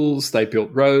schools, they built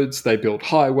roads, they built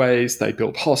highways, they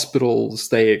built hospitals,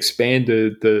 they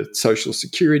expanded the social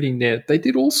security net. They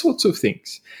did all sorts of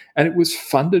things. And it was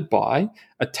funded by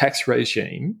a tax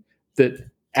regime that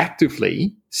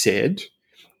actively said,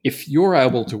 if you're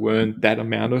able to earn that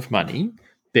amount of money,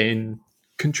 then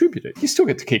contribute it. You still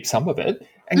get to keep some of it.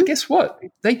 And guess what?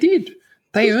 They did.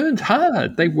 They earned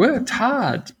hard. They worked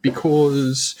hard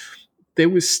because there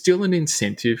was still an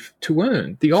incentive to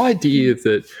earn. The idea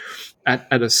that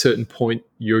at a certain point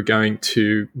you're going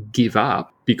to give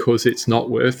up because it's not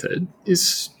worth it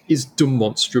is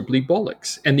demonstrably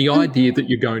bollocks. And the idea that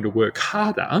you're going to work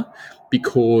harder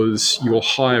because your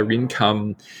higher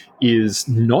income is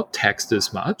not taxed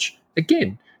as much,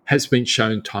 again, has been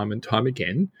shown time and time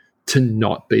again to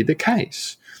not be the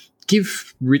case.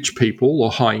 Give rich people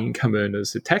or high income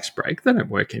earners a tax break, they don't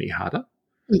work any harder.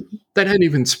 They don't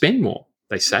even spend more.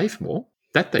 They save more.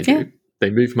 That they do. Yeah. They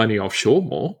move money offshore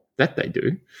more. That they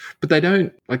do. But they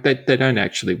don't they don't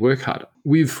actually work harder.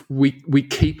 We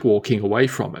keep walking away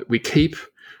from it. We keep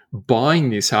buying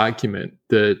this argument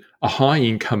that a high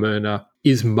income earner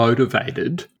is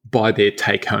motivated by their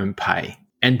take home pay.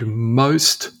 And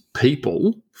most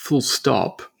people, full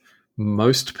stop,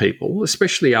 most people,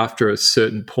 especially after a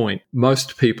certain point,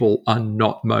 most people are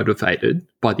not motivated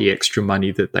by the extra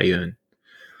money that they earn.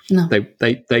 No.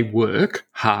 They work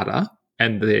harder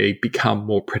and they become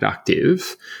more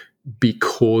productive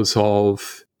because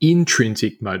of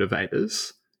intrinsic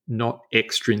motivators, not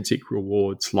extrinsic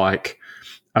rewards like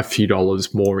a few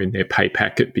dollars more in their pay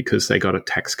packet because they got a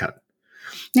tax cut.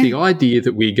 Yeah. The idea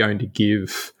that we're going to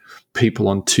give people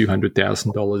on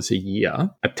 $200,000 a year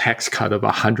a tax cut of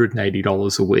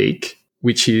 $180 a week,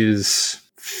 which is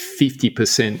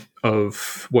 50%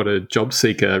 of what a job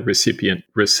seeker recipient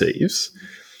receives,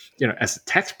 as a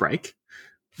tax break,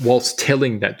 whilst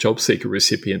telling that job seeker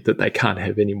recipient that they can't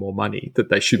have any more money, that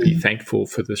they should be thankful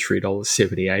for the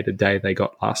 $3.78 a day they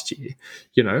got last year,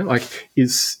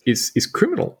 is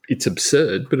criminal. It's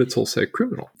absurd, but it's also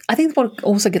criminal. I think what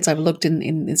also gets overlooked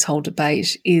in this whole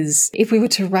debate is if we were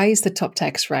to raise the top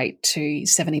tax rate to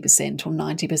 70% or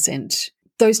 90%,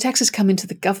 those taxes come into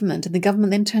the government and the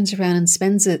government then turns around and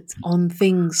spends it on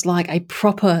things like a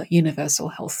proper universal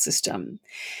health system,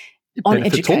 on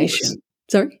education.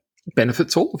 Sorry?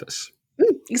 Benefits all of us.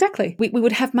 Exactly. We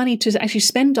would have money to actually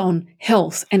spend on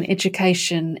health and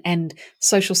education and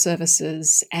social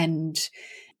services and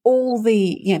all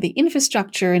the the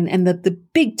infrastructure and the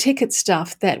big ticket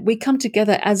stuff that we come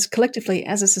together as collectively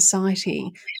as a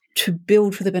society to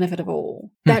build for the benefit of all.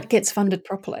 That gets funded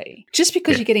properly. Just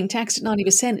because you're getting taxed at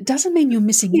 90%, it doesn't mean you're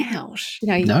missing out.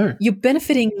 No. You're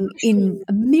benefiting in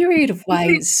a myriad of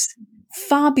ways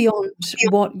far beyond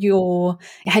what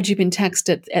had you been taxed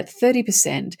at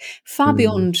 30%, far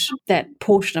beyond that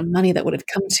portion of money that would have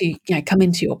come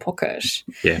into your pocket.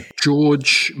 Yeah.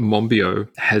 George Monbiot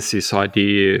has this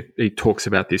idea, he talks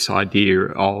about this idea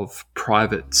of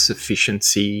private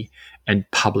sufficiency and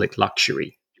public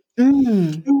luxury.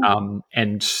 And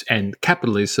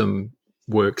capitalism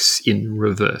works in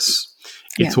reverse.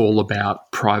 It's all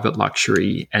about private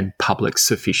luxury and public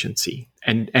sufficiency.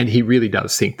 And he really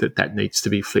does think that needs to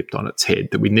be flipped on its head,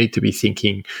 that we need to be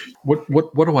thinking, what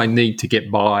do I need to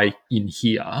get by in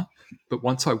here? But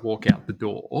once I walk out the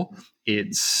door,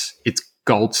 it's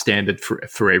gold standard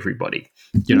for everybody.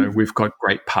 We've got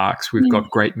great parks, we've got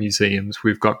great museums,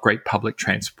 we've got great public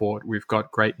transport, we've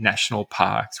got great national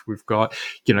parks, we've got,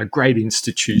 great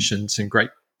institutions and great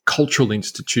cultural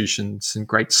institutions and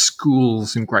great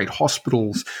schools and great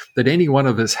hospitals that any one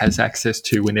of us has access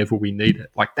to whenever we need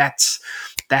it. Like that's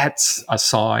a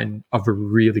sign of a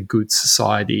really good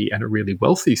society and a really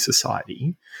wealthy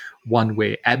society, one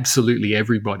where absolutely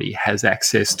everybody has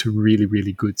access to really,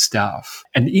 really good stuff.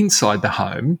 And inside the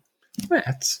home,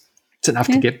 it's enough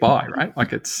to get by, right?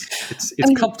 Like it's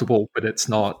comfortable, but it's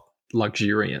not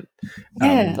luxuriant.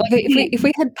 If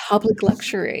we had public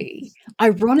luxury,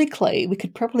 ironically, we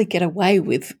could probably get away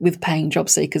with paying job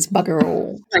seekers bugger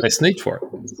all. Less need for it.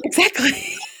 Exactly.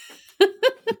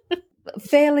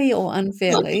 Fairly or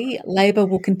unfairly, Labor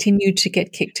will continue to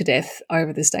get kicked to death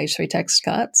over the stage 3 tax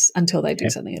cuts until they do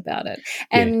something about it.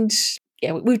 And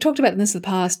we've talked about this in the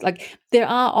past. Like, there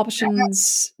are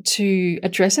options to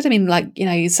address it. I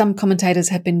mean, some commentators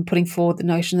have been putting forward the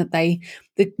notion that the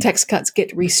tax cuts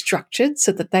get restructured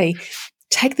so that they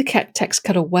take the tax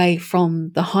cut away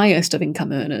from the highest of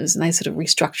income earners and they sort of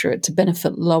restructure it to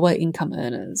benefit lower income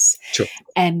earners. Sure.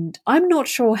 And I'm not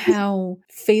sure how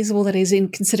feasible that is in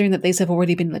considering that these have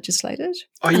already been legislated.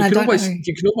 Oh, you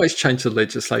can always change the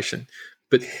legislation.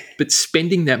 But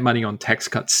spending that money on tax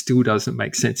cuts still doesn't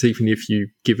make sense, even if you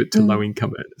give it to low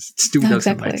income earners. It still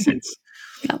doesn't make sense.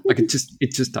 No. Like it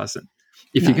just doesn't.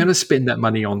 If you're going to spend that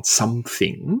money on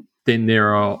something, then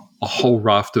there are a whole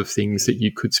raft of things that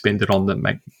you could spend it on that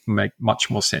make much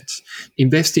more sense.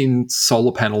 Invest in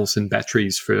solar panels and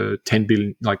batteries for 10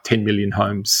 million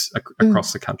homes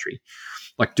across the country.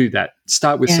 Like do that.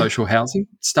 Start with social housing,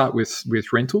 start with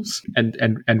rentals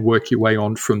and work your way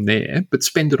on from there, but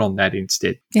spend it on that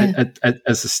instead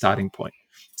as a starting point.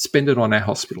 Spend it on our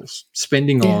hospitals,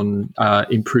 spending on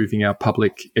improving our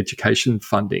public education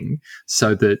funding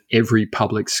so that every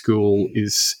public school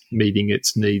is meeting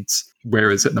its needs,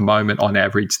 whereas at the moment, on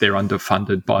average, they're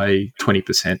underfunded by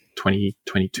 20%, 20,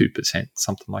 22%,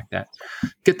 something like that.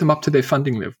 Get them up to their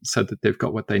funding level so that they've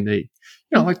got what they need.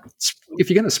 You know, like if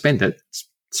you're going to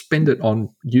spend it on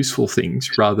useful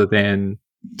things rather than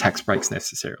tax breaks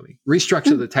necessarily.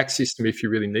 Restructure the tax system if you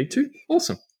really need to.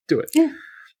 Awesome. Do it. Yeah.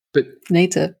 But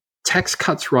need to. Tax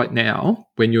cuts right now,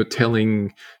 when you're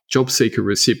telling job seeker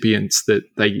recipients that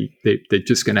they're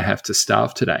just going to have to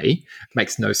starve today,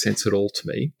 makes no sense at all to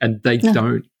me. And they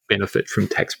don't benefit from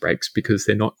tax breaks because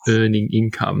they're not earning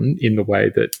income in the way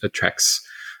that attracts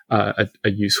a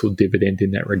useful dividend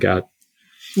in that regard.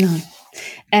 No.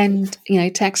 And,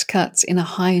 tax cuts in a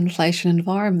high inflation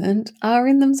environment are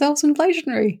in themselves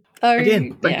inflationary. So,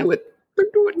 again, don't do it.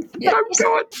 Don't do it. Yeah. Don't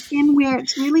do it. And where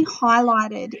it's really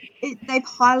highlighted, they've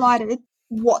highlighted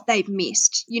what they've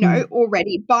missed,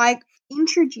 already by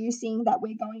introducing that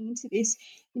we're going into this,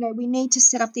 we need to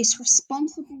set up this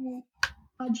responsible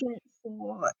budget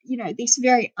for, this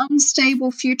very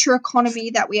unstable future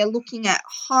economy that we are looking at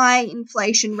high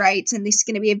inflation rates, and this is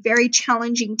going to be a very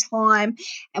challenging time,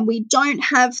 and we don't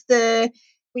have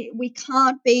we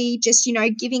can't be just,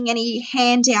 giving any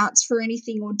handouts for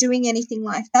anything or doing anything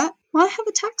like that. Why have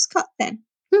a tax cut then?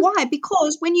 Why?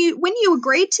 Because when you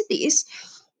agreed to this,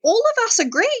 all of us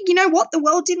agreed, the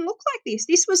world didn't look like this.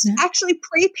 This was actually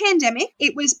pre-pandemic.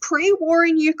 It was pre-war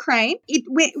in Ukraine.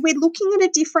 We're looking at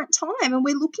a different time, and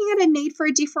we're looking at a need for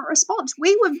a different response.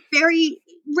 We were very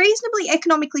reasonably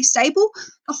economically stable.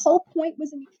 The whole point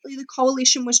was initially the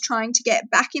coalition was trying to get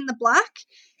back in the black,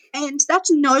 and that's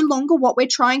no longer what we're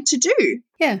trying to do.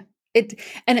 Yeah.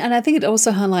 And I think it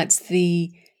also highlights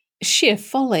the sheer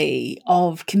folly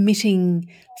of committing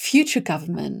future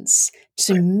governments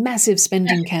to massive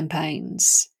spending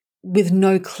campaigns with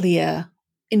no clear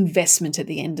investment at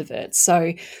the end of it.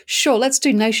 So, sure, let's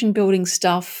do nation-building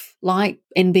stuff like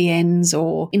NBNs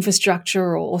or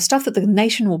infrastructure or stuff that the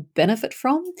nation will benefit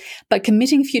from, but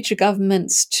committing future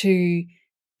governments to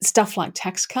stuff like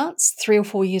tax cuts 3 or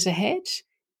 4 years ahead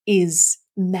is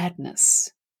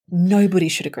madness. Nobody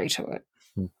should agree to it.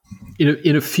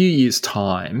 In a few years'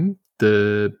 time,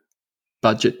 the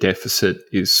budget deficit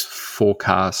is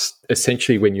forecast,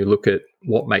 essentially when you look at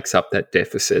what makes up that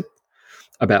deficit,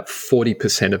 about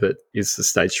 40% of it is the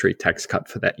stage 3 tax cut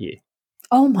for that year.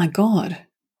 Oh my God.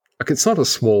 Like it's not a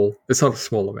small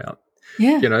amount.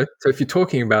 Yeah. So if you're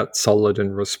talking about solid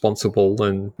and responsible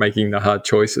and making the hard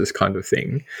choices kind of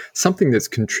thing, something that's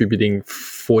contributing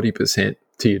 40%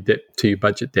 to your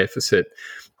budget deficit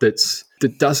that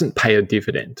doesn't pay a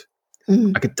dividend.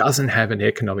 Like it doesn't have an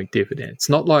economic dividend. It's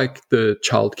not like the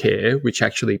childcare, which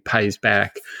actually pays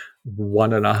back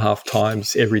 1.5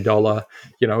 times every dollar,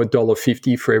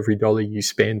 $1.50 for every dollar you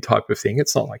spend type of thing.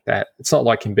 It's not like that. It's not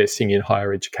like investing in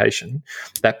higher education.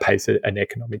 That pays an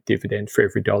economic dividend for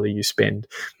every dollar you spend.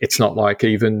 It's not like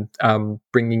even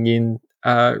bringing in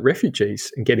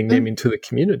refugees and getting them into the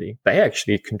community. They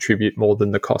actually contribute more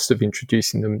than the cost of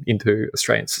introducing them into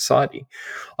Australian society.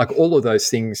 Like all of those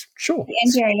things, sure.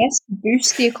 The NDIS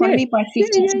boosts the economy by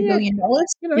 $52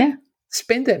 billion.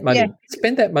 Spend that money. Yeah.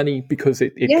 Spend that money because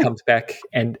it comes back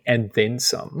and then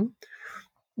some.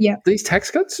 Yeah. These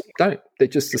tax cuts don't. They're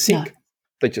just a sink. No.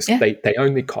 They just they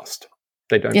only cost.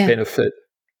 They don't benefit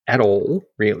at all,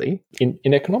 really, in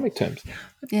economic terms.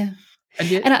 Yeah. And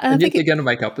yet they're going to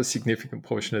make up a significant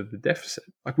portion of the deficit.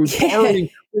 Like we're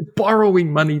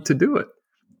borrowing money to do it.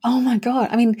 Oh my God.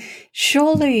 I mean,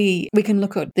 surely we can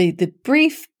look at the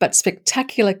brief but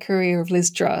spectacular career of Liz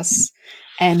Truss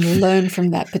and learn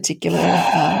from that particular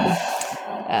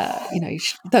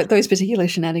those particular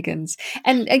shenanigans.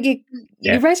 And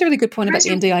you raised a really good point about the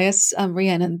NDIS,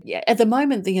 Rhiannon. Yeah, at the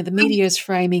moment, the media is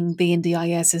framing the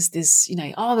NDIS as this,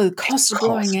 the costs are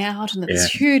blowing out and it's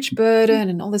huge burden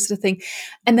and all this sort of thing.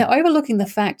 And they're overlooking the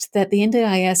fact that the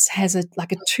NDIS has a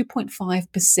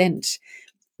 2.5%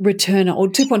 return, or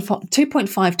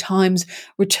 2.5 times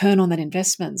return on that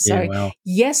investment. So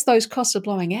yes, those costs are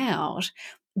blowing out,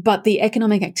 but the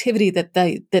economic activity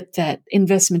that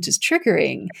investment is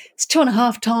triggering is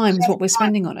 2.5 times what we're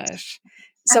spending on it.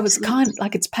 So Absolutely. It's kind of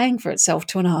like it's paying for itself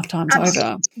 2.5 times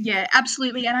over. Yeah,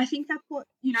 absolutely. And I think that's what,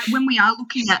 when we are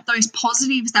looking at those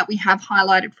positives that we have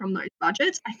highlighted from those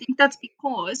budgets, I think that's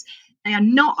because they are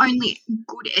not only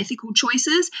good ethical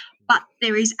choices, but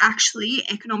there is actually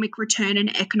economic return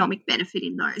and economic benefit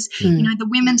in those. The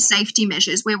women's safety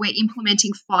measures where we're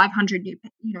implementing 500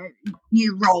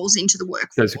 new roles into the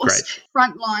workforce. Those are great.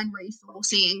 Frontline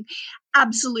resourcing.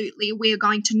 Absolutely, we are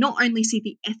going to not only see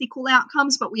the ethical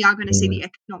outcomes, but we are going to see the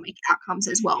economic outcomes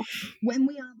as well. When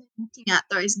we are looking at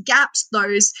those gaps,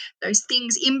 those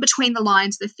things in between the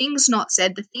lines, the things not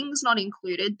said, the things not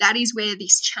included, that is where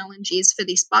this challenge is for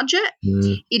this budget.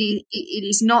 It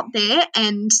is not there,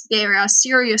 and there are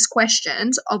serious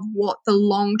questions of what the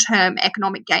long-term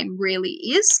economic game really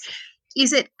is.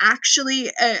 Is it actually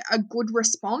a good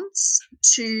response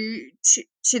to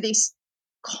this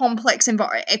complex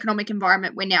economic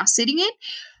environment we're now sitting in,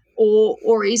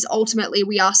 or is ultimately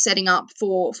we are setting up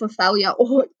for failure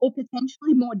or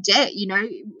potentially more debt?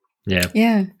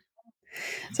 Yeah.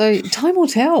 So time will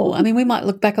tell. I mean, we might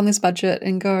look back on this budget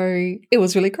and go, it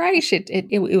was really great.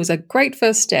 It was a great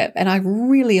first step, and I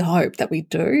really hope that we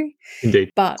do.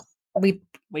 Indeed, but we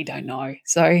don't know.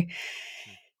 So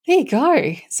there you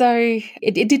go. So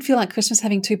it did feel like Christmas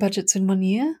having 2 budgets in 1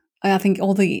 year. I think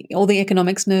all the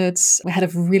economics nerds had a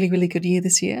really, really good year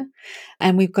this year,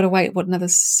 and we've got to wait another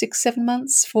 6-7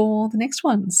 months for the next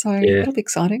one. So it'll be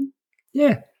exciting.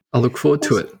 Yeah, I look forward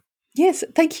to it. Yes,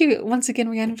 thank you once again,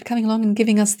 Rhiannon, for coming along and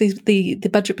giving us the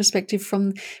budget perspective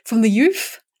from the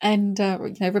youth and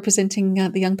representing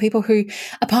the young people who,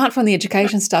 apart from the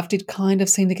education stuff, did kind of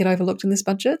seem to get overlooked in this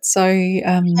budget. So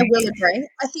I will agree.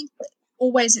 I think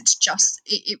always it's just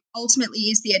it ultimately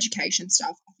is the education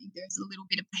stuff. I think there's a little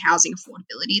bit of the housing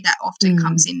affordability that often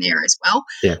comes in there as well.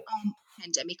 Yeah.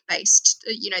 Pandemic based,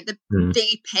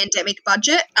 the pandemic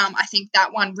budget. I think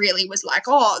that one really was like,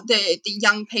 the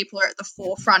young people are at the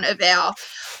forefront of our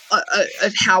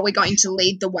of how we're going to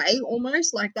lead the way.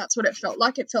 Almost like that's what it felt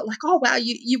like. It felt like, oh wow,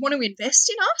 you want to invest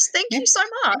in us? Thank you so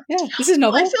much. Yeah, this is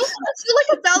novel. I feel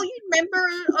like a valued member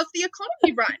of the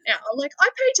economy right now. Like I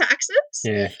pay taxes.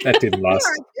 Yeah, that didn't last.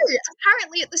 I do.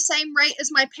 Apparently at the same rate as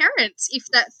my parents, if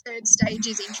that third stage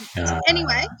is introduced.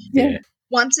 Anyway. Yeah.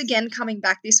 Once again, coming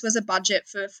back, this was a budget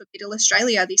for Middle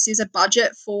Australia. This is a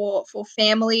budget for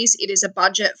families. It is a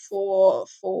budget for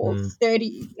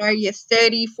 30,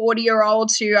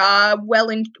 40-year-olds who are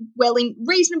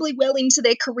reasonably well into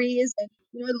their careers and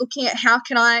looking at how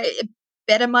can I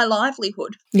better my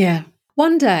livelihood. Yeah.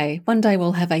 One day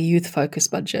we'll have a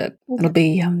youth-focused budget. That'll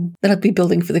be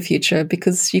building for the future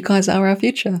because you guys are our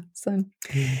future. So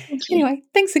anyway,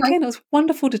 thanks again. It was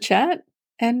wonderful to chat.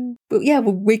 And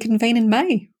we'll reconvene in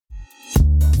May.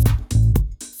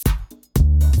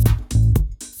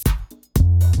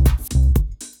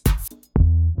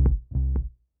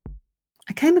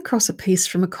 I came across a piece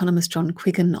from economist John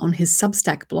Quiggin on his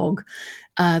Substack blog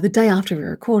the day after we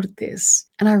recorded this,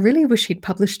 and I really wish he'd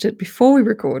published it before we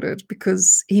recorded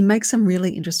because he makes some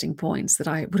really interesting points that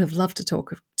I would have loved to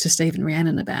talk to Steve and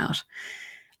Rhiannon about.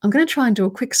 I'm going to try and do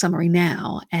a quick summary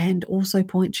now and also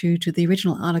point you to the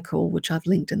original article, which I've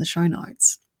linked in the show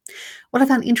notes. What I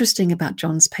found interesting about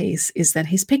John's piece is that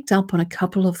he's picked up on a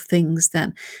couple of things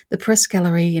that the press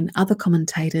gallery and other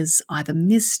commentators either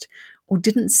missed or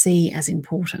didn't see as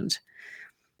important.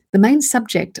 The main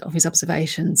subject of his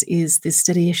observations is this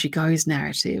steady as she goes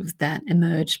narrative that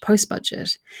emerged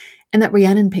post-budget and that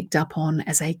Rhiannon picked up on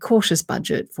as a cautious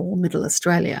budget for Middle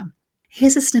Australia.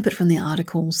 Here's a snippet from the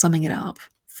article summing it up.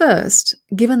 First,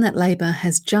 given that Labor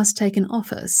has just taken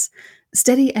office,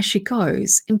 steady as she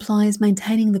goes implies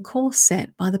maintaining the course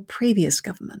set by the previous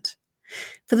government.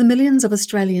 For the millions of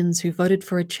Australians who voted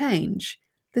for a change,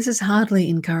 this is hardly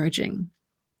encouraging.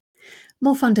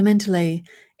 More fundamentally,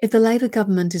 if the Labor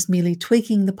government is merely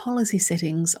tweaking the policy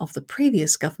settings of the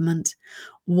previous government,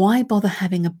 why bother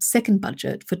having a second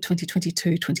budget for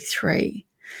 2022-23?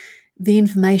 The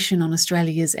information on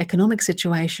Australia's economic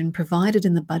situation provided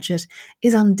in the budget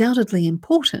is undoubtedly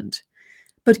important,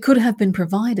 but could have been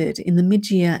provided in the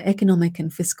mid-year economic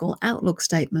and fiscal outlook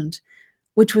statement,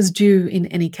 which was due in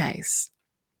any case.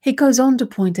 He goes on to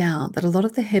point out that a lot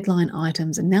of the headline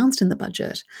items announced in the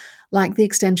budget, like the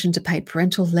extension to paid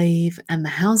parental leave and the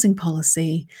housing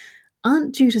policy,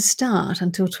 aren't due to start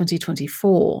until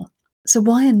 2024. So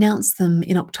why announce them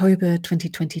in October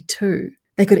 2022?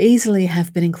 They could easily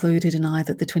have been included in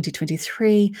either the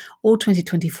 2023 or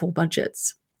 2024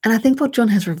 budgets. And I think what John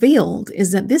has revealed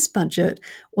is that this budget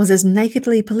was as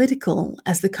nakedly political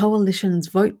as the coalition's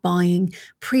vote-buying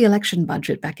pre-election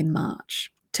budget back in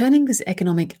March. Turning this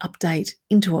economic update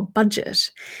into a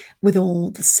budget with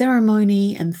all the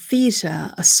ceremony and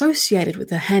theatre associated with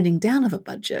the handing down of a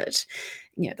budget,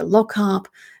 the lockup,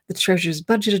 the Treasurer's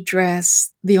budget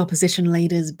address, the opposition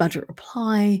leader's budget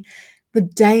reply, the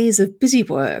days of busy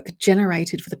work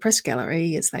generated for the press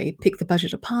gallery as they pick the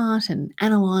budget apart and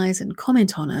analyse and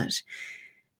comment on it.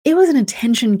 It was an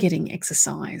attention-getting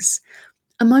exercise,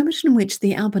 a moment in which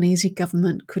the Albanese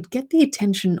government could get the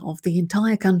attention of the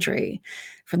entire country,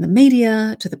 from the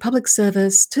media to the public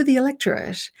service to the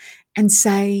electorate, and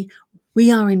say,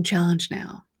 we are in charge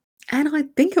now. And I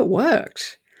think it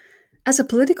worked. As a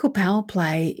political power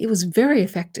play, it was very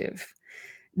effective.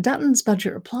 Dutton's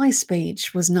budget reply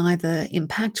speech was neither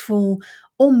impactful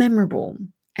or memorable,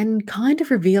 and kind of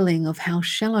revealing of how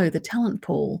shallow the talent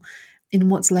pool in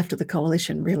what's left of the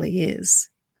coalition really is.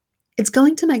 It's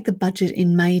going to make the budget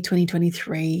in May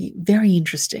 2023 very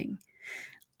interesting.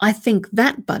 I think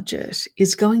that budget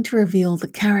is going to reveal the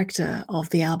character of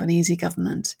the Albanese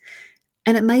government,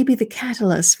 and it may be the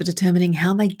catalyst for determining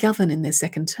how they govern in their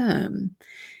second term,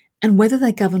 and whether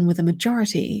they govern with a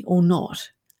majority or not.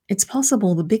 It's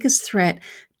possible the biggest threat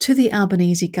to the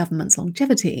Albanese government's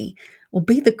longevity will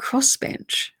be the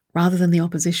crossbench rather than the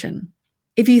opposition.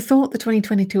 If you thought the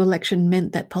 2022 election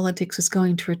meant that politics was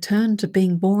going to return to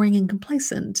being boring and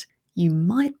complacent, you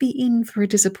might be in for a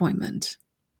disappointment.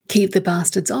 Keep the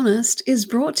Bastards Honest is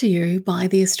brought to you by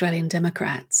the Australian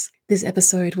Democrats. This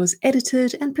episode was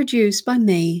edited and produced by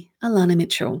me, Alana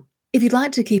Mitchell. If you'd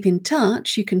like to keep in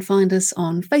touch, you can find us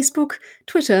on Facebook,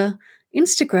 Twitter,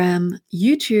 Instagram,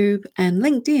 YouTube, and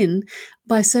LinkedIn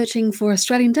by searching for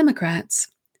Australian Democrats.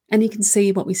 And you can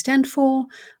see what we stand for,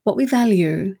 what we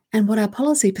value, and what our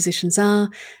policy positions are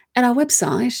at our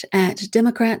website at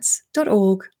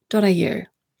democrats.org.au.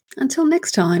 Until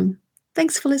next time,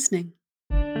 thanks for listening.